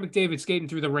Connor McDavid skating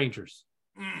through the Rangers.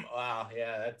 Wow.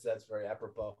 Yeah, that's very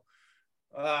apropos.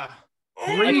 3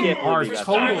 can't are believe that.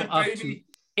 total Diamond, up baby.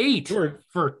 to 8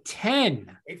 for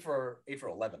 10. 8 for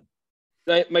 11.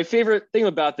 My favorite thing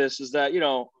about this is that,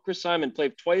 Chris Simon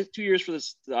played 2 years for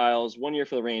the Isles, 1 year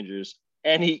for the Rangers,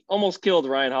 and he almost killed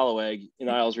Ryan Holloway in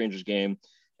the Isles Rangers game.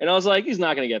 And I was like, he's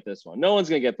not going to get this one. No one's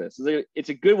going to get this. It's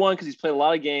a good one because he's played a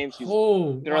lot of games. He's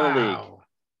been around the league.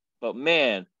 But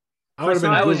man, I would have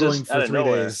been I was Googling just out for of 3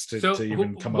 nowhere. days to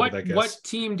even come up with that guess. What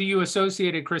team do you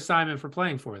associated Chris Simon for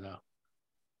playing for, though?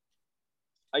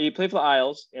 he played for the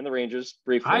Isles and the Rangers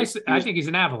briefly. I think he's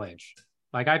an Avalanche.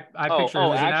 Like I picture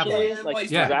him as an actually? Avalanche. Well, Like,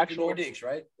 he's yeah. actual actual- Nordiques,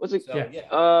 right? What's it? So, Yeah.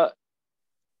 yeah.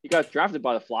 He got drafted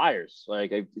by the Flyers.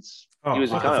 Like he was fuck kind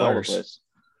the of all over the Flyers. place.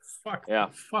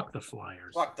 Fuck the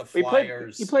Flyers. Fuck the He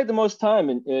Flyers. played the most time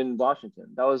in Washington.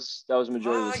 That was the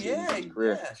majority of his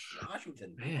career. Yeah.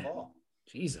 Washington. Man. Oh.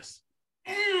 Jesus.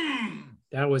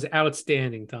 That was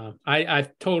outstanding, Tom. I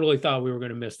totally thought we were going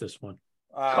to miss this one.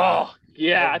 Oh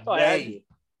yeah, I thought I had you.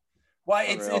 Why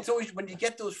Unreal. it's always when you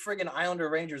get those friggin' Islander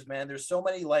Rangers, man. There's so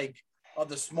many like of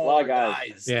the smaller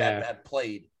guys Yeah. that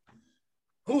played.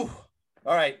 Whew.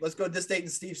 All right, let's go this date in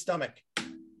Steve's stomach.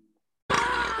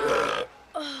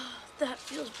 Oh, that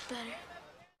feels better.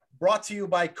 Brought to you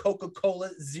by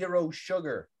Coca-Cola Zero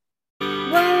Sugar.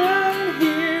 Right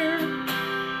here,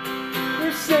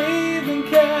 we're saving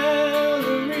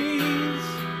calories.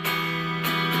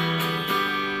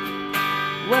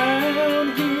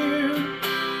 Round here,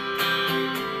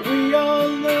 we all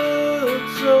look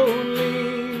so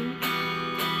lean.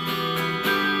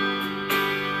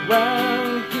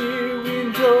 Round here, we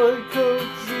enjoy Coke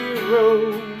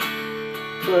Zero,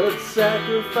 but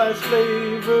sacrifice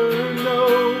flavor,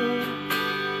 no.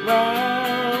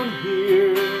 Round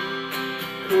here,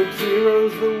 Coke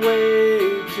Zero's the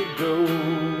way to go.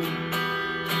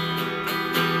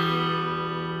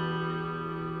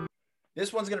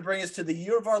 This one's going to bring us to the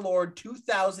year of our Lord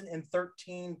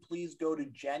 2013. Please go to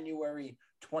January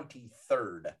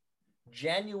 23rd.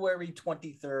 January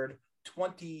 23rd,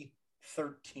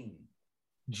 2013.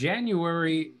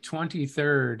 January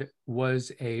 23rd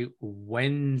was a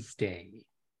Wednesday.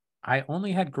 I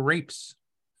only had grapes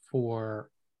for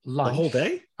lunch. The whole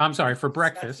day? I'm sorry, for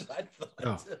breakfast.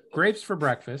 Oh. Grapes for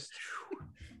breakfast.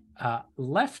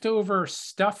 Leftover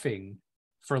stuffing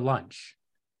for lunch.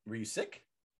 Were you sick?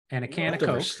 And a can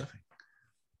Leftover of Coke. stuffing.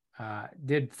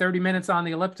 Did 30 minutes on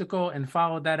the elliptical and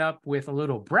followed that up with a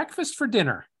little breakfast for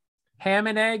dinner. Ham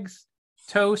and eggs,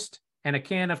 toast, and a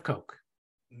can of Coke.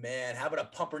 Man, how about a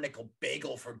pumpernickel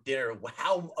bagel for dinner?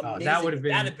 How amazing that would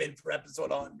have been for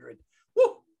episode 100.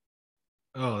 Woo!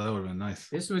 Oh, that would have been nice.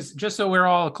 This was, just so we're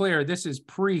all clear, this is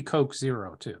pre-Coke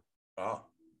Zero, too. Oh, of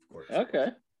course. Okay.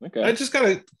 I just got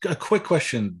a quick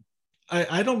question.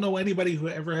 I don't know anybody who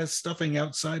ever has stuffing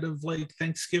outside of like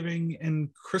Thanksgiving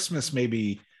and Christmas,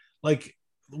 maybe. Like,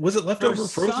 was it leftover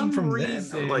frozen from then?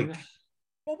 Or like,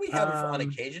 well, we have it on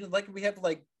occasion. Like we have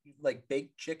like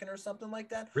baked chicken or something like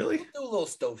that. Really? We'll do a little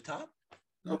stovetop.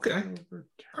 Okay.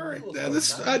 All right.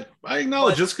 Yeah, I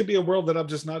acknowledge this could be a world that I'm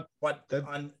just not. What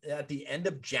at the end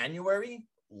of January,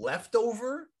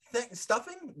 leftover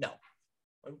stuffing? No,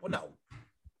 well, no.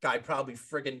 Guy probably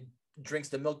friggin' drinks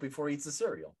the milk before he eats the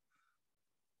cereal.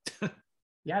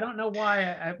 Yeah, I don't know why.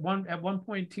 At one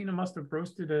point, Tina must have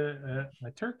roasted a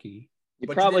turkey. You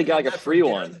probably got like a free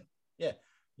one. Yeah,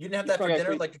 you didn't have that for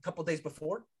dinner like a couple days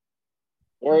before.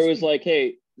 Or it was like,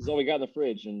 hey, this is all we got in the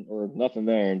fridge, or nothing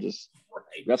there, and just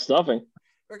got stuffing.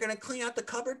 We're gonna clean out the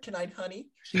cupboard tonight, honey.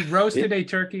 She roasted a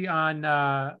turkey on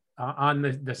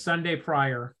the Sunday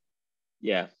prior.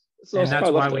 Yeah, so and that's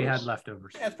why we had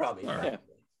leftovers. That's probably all right. Yeah.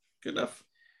 Good enough.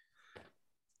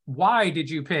 Why did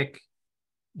you pick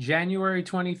January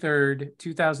 23rd,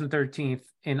 2013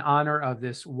 in honor of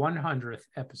this 100th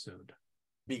episode?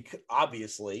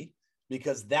 Obviously,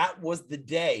 because that was the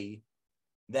day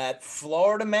that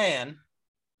Florida man.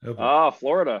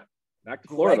 Florida. Back to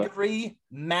Florida. Gregory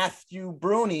Matthew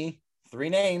Bruni, 3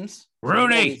 names.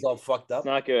 Bruni. He's all fucked up.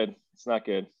 It's not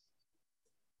good.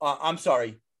 I'm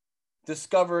sorry.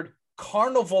 Discovered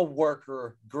carnival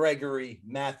worker Gregory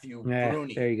Matthew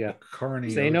Bruni. There you go.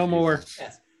 Carney. Say no more.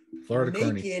 Yes.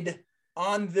 Florida naked Carney.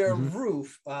 On their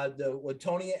roof.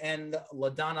 Tony and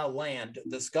LaDonna Land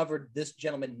discovered this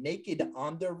gentleman naked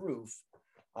on their roof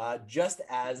just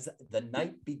as the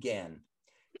night began.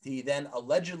 He then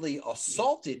allegedly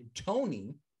assaulted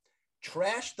Tony,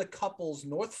 trashed the couple's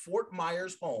North Fort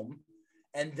Myers home,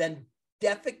 and then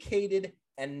defecated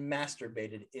and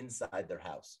masturbated inside their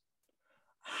house.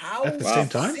 How at the same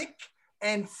time? Sick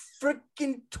and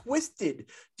freaking twisted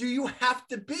do you have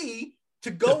to be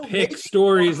to go pick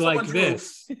stories like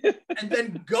this and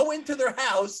then go into their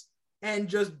house and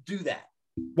just do that?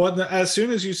 Well, as soon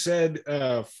as you said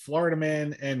Florida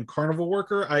man and carnival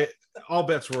worker, all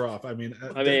bets were off. I mean,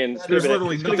 there's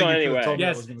literally nothing anyway.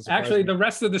 Yes, actually, the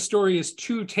rest of the story is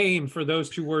too tame for those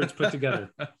 2 words put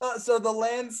together. So the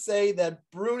Lands say that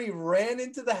Bruni ran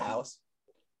into the house,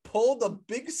 pulled a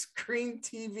big screen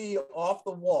TV off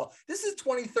the wall. This is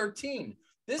 2013.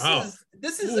 This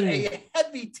is a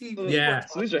heavy TV. Yeah,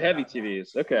 so these are heavy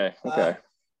TVs. Okay.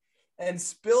 And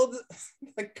spilled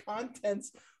the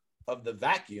contents of the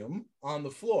vacuum on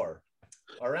the floor.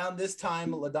 Around this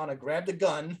time, LaDonna grabbed a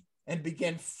gun and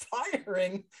began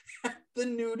firing at the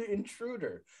nude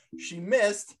intruder. She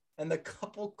missed, and the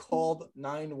couple called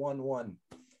 911.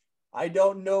 I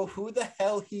don't know who the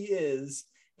hell he is.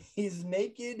 He's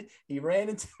naked. He ran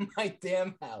into my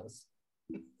damn house.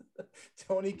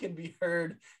 Tony can be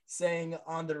heard saying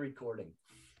on the recording.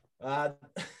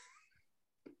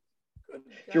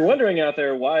 If you're wondering out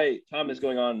there why Tom is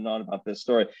going on and on about this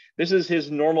story, this is his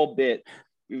normal bit.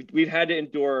 We've had to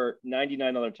endure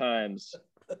 99 other times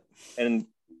and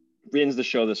ends the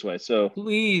show this way. So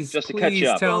please catch you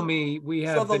up. Tell me we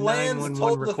have the the Lands 911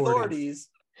 told recording. authorities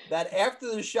that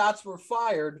after the shots were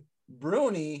fired,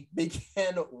 Bruni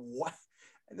began,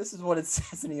 and this is what it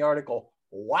says in the article,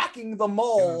 whacking the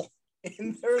mole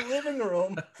in their living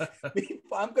room.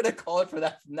 I'm going to call it for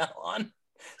that from now on.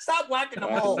 Stop whacking the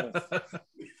mole.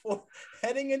 Before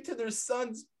heading into their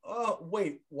son's,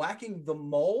 whacking the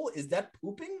mole? Is that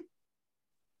pooping?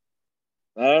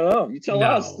 I don't know. You tell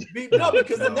us. No,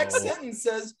 because the next sentence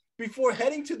says, before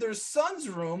heading to their son's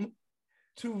room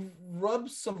to rub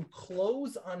some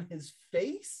clothes on his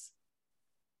face?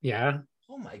 Yeah.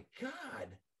 Oh my God.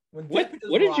 When what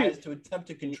deputies did you to attempt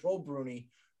to control Bruni,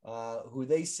 who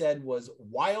they said was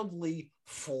wildly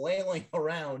flailing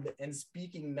around and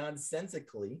speaking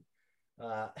nonsensically,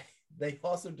 they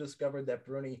also discovered that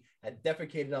Bruni had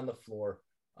defecated on the floor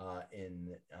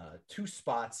in 2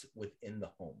 spots within the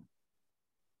home.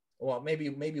 Well,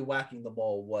 maybe whacking the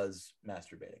ball was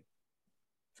masturbating.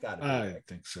 It's got to be. I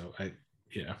think so.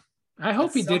 Yeah. I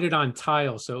hope he did it on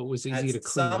tile so it was easy to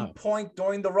clean up. At some point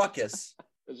during the ruckus.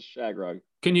 There's a shag rug.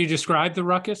 Can you describe the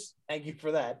ruckus? Thank you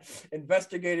for that.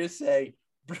 Investigators say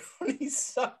Bruni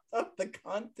sucked up the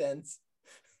contents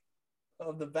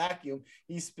of the vacuum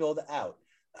he spilled out.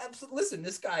 Listen,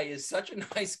 this guy is such a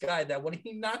nice guy that when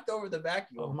he knocked over the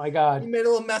vacuum, oh my God, he made a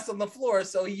little mess on the floor,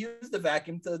 so he used the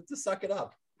vacuum to suck it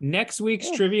up. Next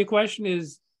week's trivia question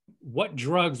is, what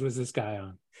drugs was this guy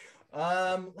on?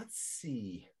 Let's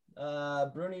see.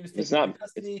 Bruni was taken into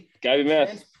custody,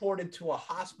 transported to a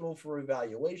hospital for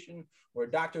evaluation, where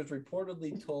doctors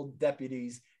reportedly told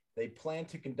deputies they plan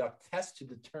to conduct tests to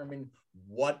determine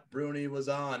what Bruni was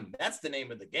on. That's the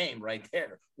name of the game right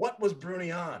there. What was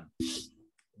Bruni on?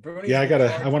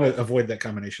 I want to avoid that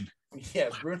combination. Yeah,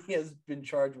 Bruni has been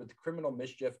charged with criminal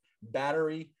mischief,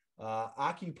 battery,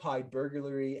 occupied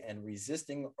burglary, and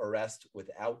resisting arrest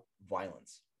without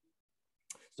violence.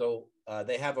 So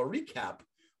they have a recap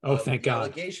of thank God.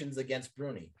 Allegations against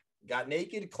Bruni. Got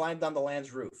naked, climbed on the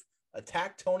Land's roof,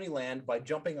 attacked Tony Land by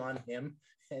jumping on him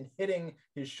and hitting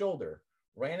his shoulder,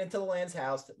 ran into the Land's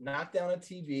house, knocked down a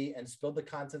TV, and spilled the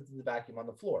contents of the vacuum on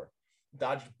the floor.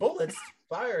 Dodged bullets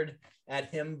fired at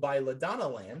him by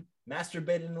LaDonna Land,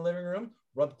 masturbated in the living room,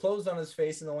 rubbed clothes on his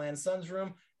face in the Land's son's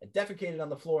room, and defecated on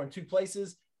the floor in 2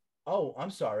 places. Oh, I'm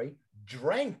sorry.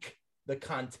 Drank the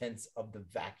contents of the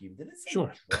vacuum. Did it say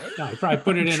Sure. drank? No, you probably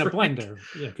put it in a blender.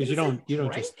 Yeah, because you don't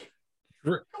just.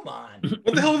 Come on.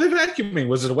 What the hell are they vacuuming?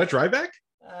 Was it a wet dry vac?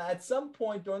 At some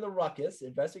point during the ruckus,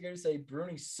 investigators say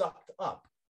Bruni sucked up.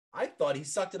 I thought he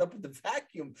sucked it up with the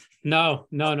vacuum. No.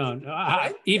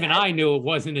 I knew it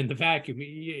wasn't in the vacuum.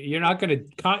 You're not going to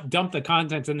dump the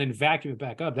contents and then vacuum it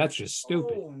back up. That's just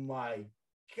stupid. Oh my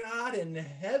God in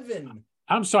heaven.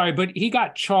 I'm sorry, but he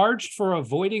got charged for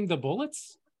avoiding the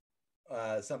bullets?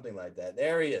 Something like that.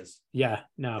 There he is. Yeah,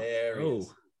 no. There he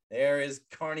is. There is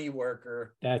Carney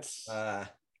worker. That's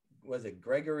was it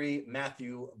Gregory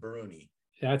Matthew Bruni?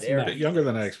 That's a bit younger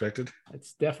than I expected.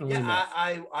 It's definitely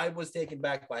I was taken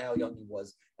back by how young he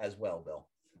was as well, Bill.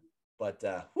 But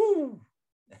that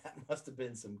must have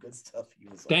been some good stuff he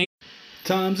was on.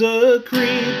 Tom's a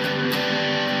creep.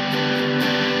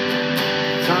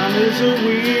 Tom is a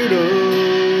weirdo.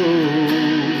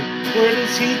 Where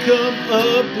does he come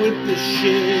up with the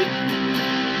shit?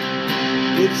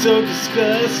 It's so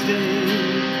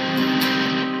disgusting.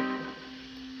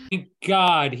 Thank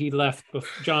God he left.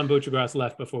 John Butchergrass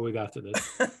left before we got to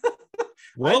this.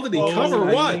 Well, did he cover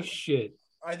what? Shit.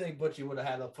 I think Butchie would have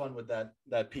had fun with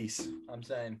that piece. I'm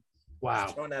saying.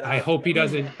 Wow. I hope he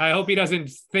doesn't. I hope he doesn't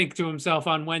think to himself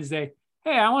on Wednesday,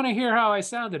 "Hey, I want to hear how I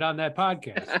sounded on that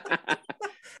podcast."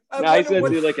 No, he's gonna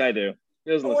do like I do.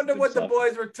 I wonder what the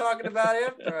boys were talking about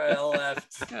after I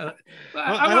left.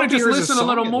 I want to just listen a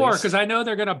little more because I know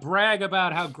they're going to brag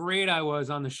about how great I was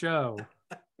on the show.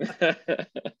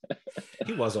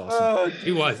 He was awesome.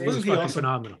 He was fucking awesome?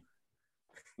 Phenomenal.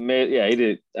 Yeah, he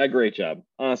did a great job.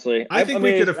 Honestly, I think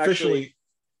we could officially.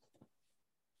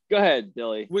 Go ahead,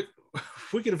 Dilly.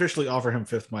 We could officially offer him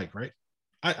fifth mic, right?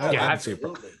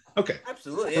 Absolutely. Okay,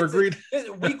 absolutely. We're agreed. It's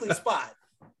a weekly spot.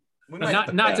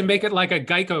 Not to make it like a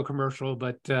Geico commercial,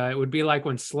 but it would be like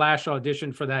when Slash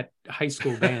auditioned for that high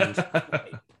school band.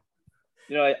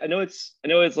 You know, I know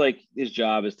it's like his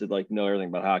job is to like know everything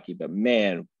about hockey, but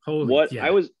man, I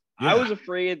was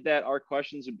afraid that our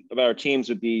questions about our teams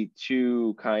would be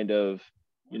too kind of,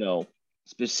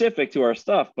 specific to our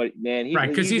stuff. But man,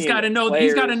 because he's got to know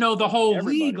the whole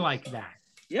league like that.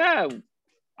 Yeah.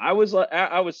 I was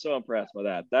so impressed by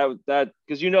that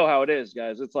because you know how it is,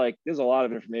 guys. It's like there's a lot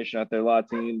of information out there, a lot of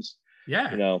teams.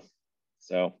 Yeah.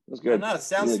 So it was good. No, it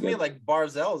sounds really to me like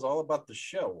Barzell is all about the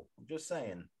show. I'm just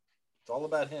saying, it's all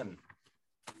about him.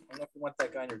 I don't know if you want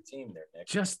that guy on your team there, Nick.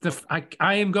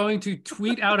 I am going to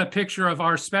tweet out a picture of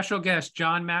our special guest,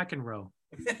 John McEnroe.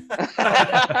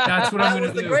 That's what I'm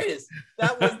going to do. The greatest.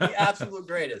 That was the absolute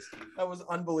greatest. That was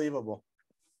unbelievable.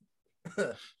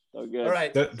 So good. All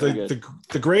right.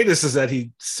 The greatest is that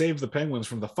he saved the Penguins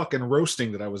from the fucking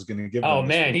roasting that I was going to give them. Oh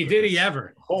man, did he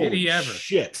ever?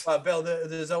 Shit. Bill,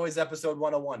 there's always episode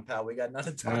 101, pal. We got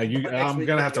nothing to talk about. I'm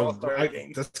going to have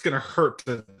to. That's going to hurt.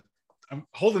 I'm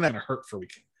holding that to hurt for a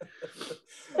week.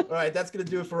 All right, that's going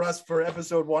to do it for us for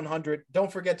episode 100.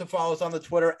 Don't forget to follow us on the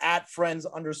Twitter at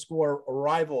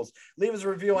 @friends_rivals. Leave us a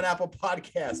review on Apple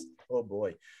Podcasts. Oh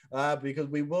boy, because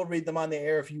we will read them on the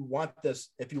air if you want us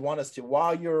to.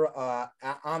 While you're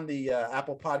on the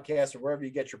Apple Podcast or wherever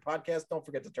you get your podcast, don't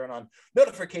forget to turn on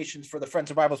notifications for the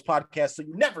Friends of Rivals podcast so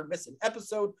you never miss an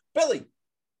episode. Billy,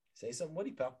 say something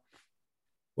witty, pal.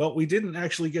 Well, we didn't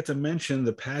actually get to mention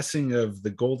the passing of the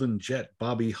Golden Jet,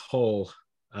 Bobby Hull,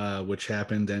 which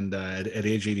happened and at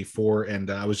age 84. And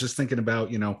I was just thinking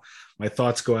about, my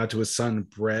thoughts go out to his son,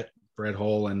 Brett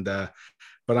Hull. And,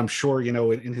 but I'm sure,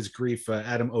 in his grief,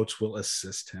 Adam Oates will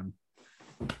assist him.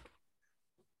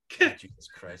 Jesus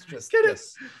Christ.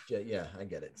 Yeah, I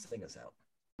get it. Sing us out.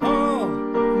 Oh,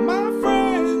 my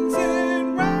friends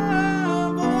and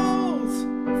rivals.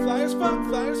 Flyers fuck,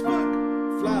 flyers fuck,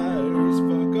 flyers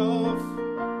fuck off.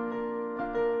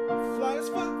 Flyers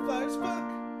fuck, flyers fuck,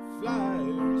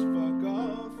 flyers fuck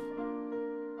off.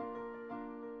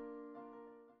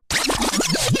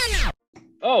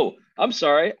 Oh, I'm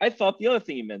sorry. I thought the other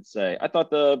thing you meant to say. I thought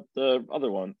the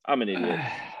other one. I'm an idiot.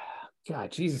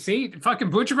 God, Jesus. See, fucking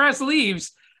Butchergrass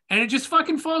leaves and it just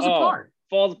fucking falls apart.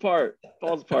 Falls apart.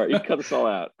 You cut us all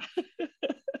out.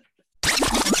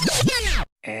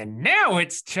 And now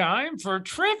it's time for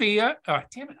trivia. Oh,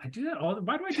 damn it. I do that all the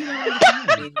Why do I do that all the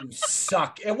time? You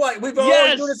suck. And what? We've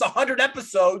been doing this 100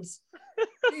 episodes.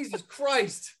 Jesus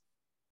Christ.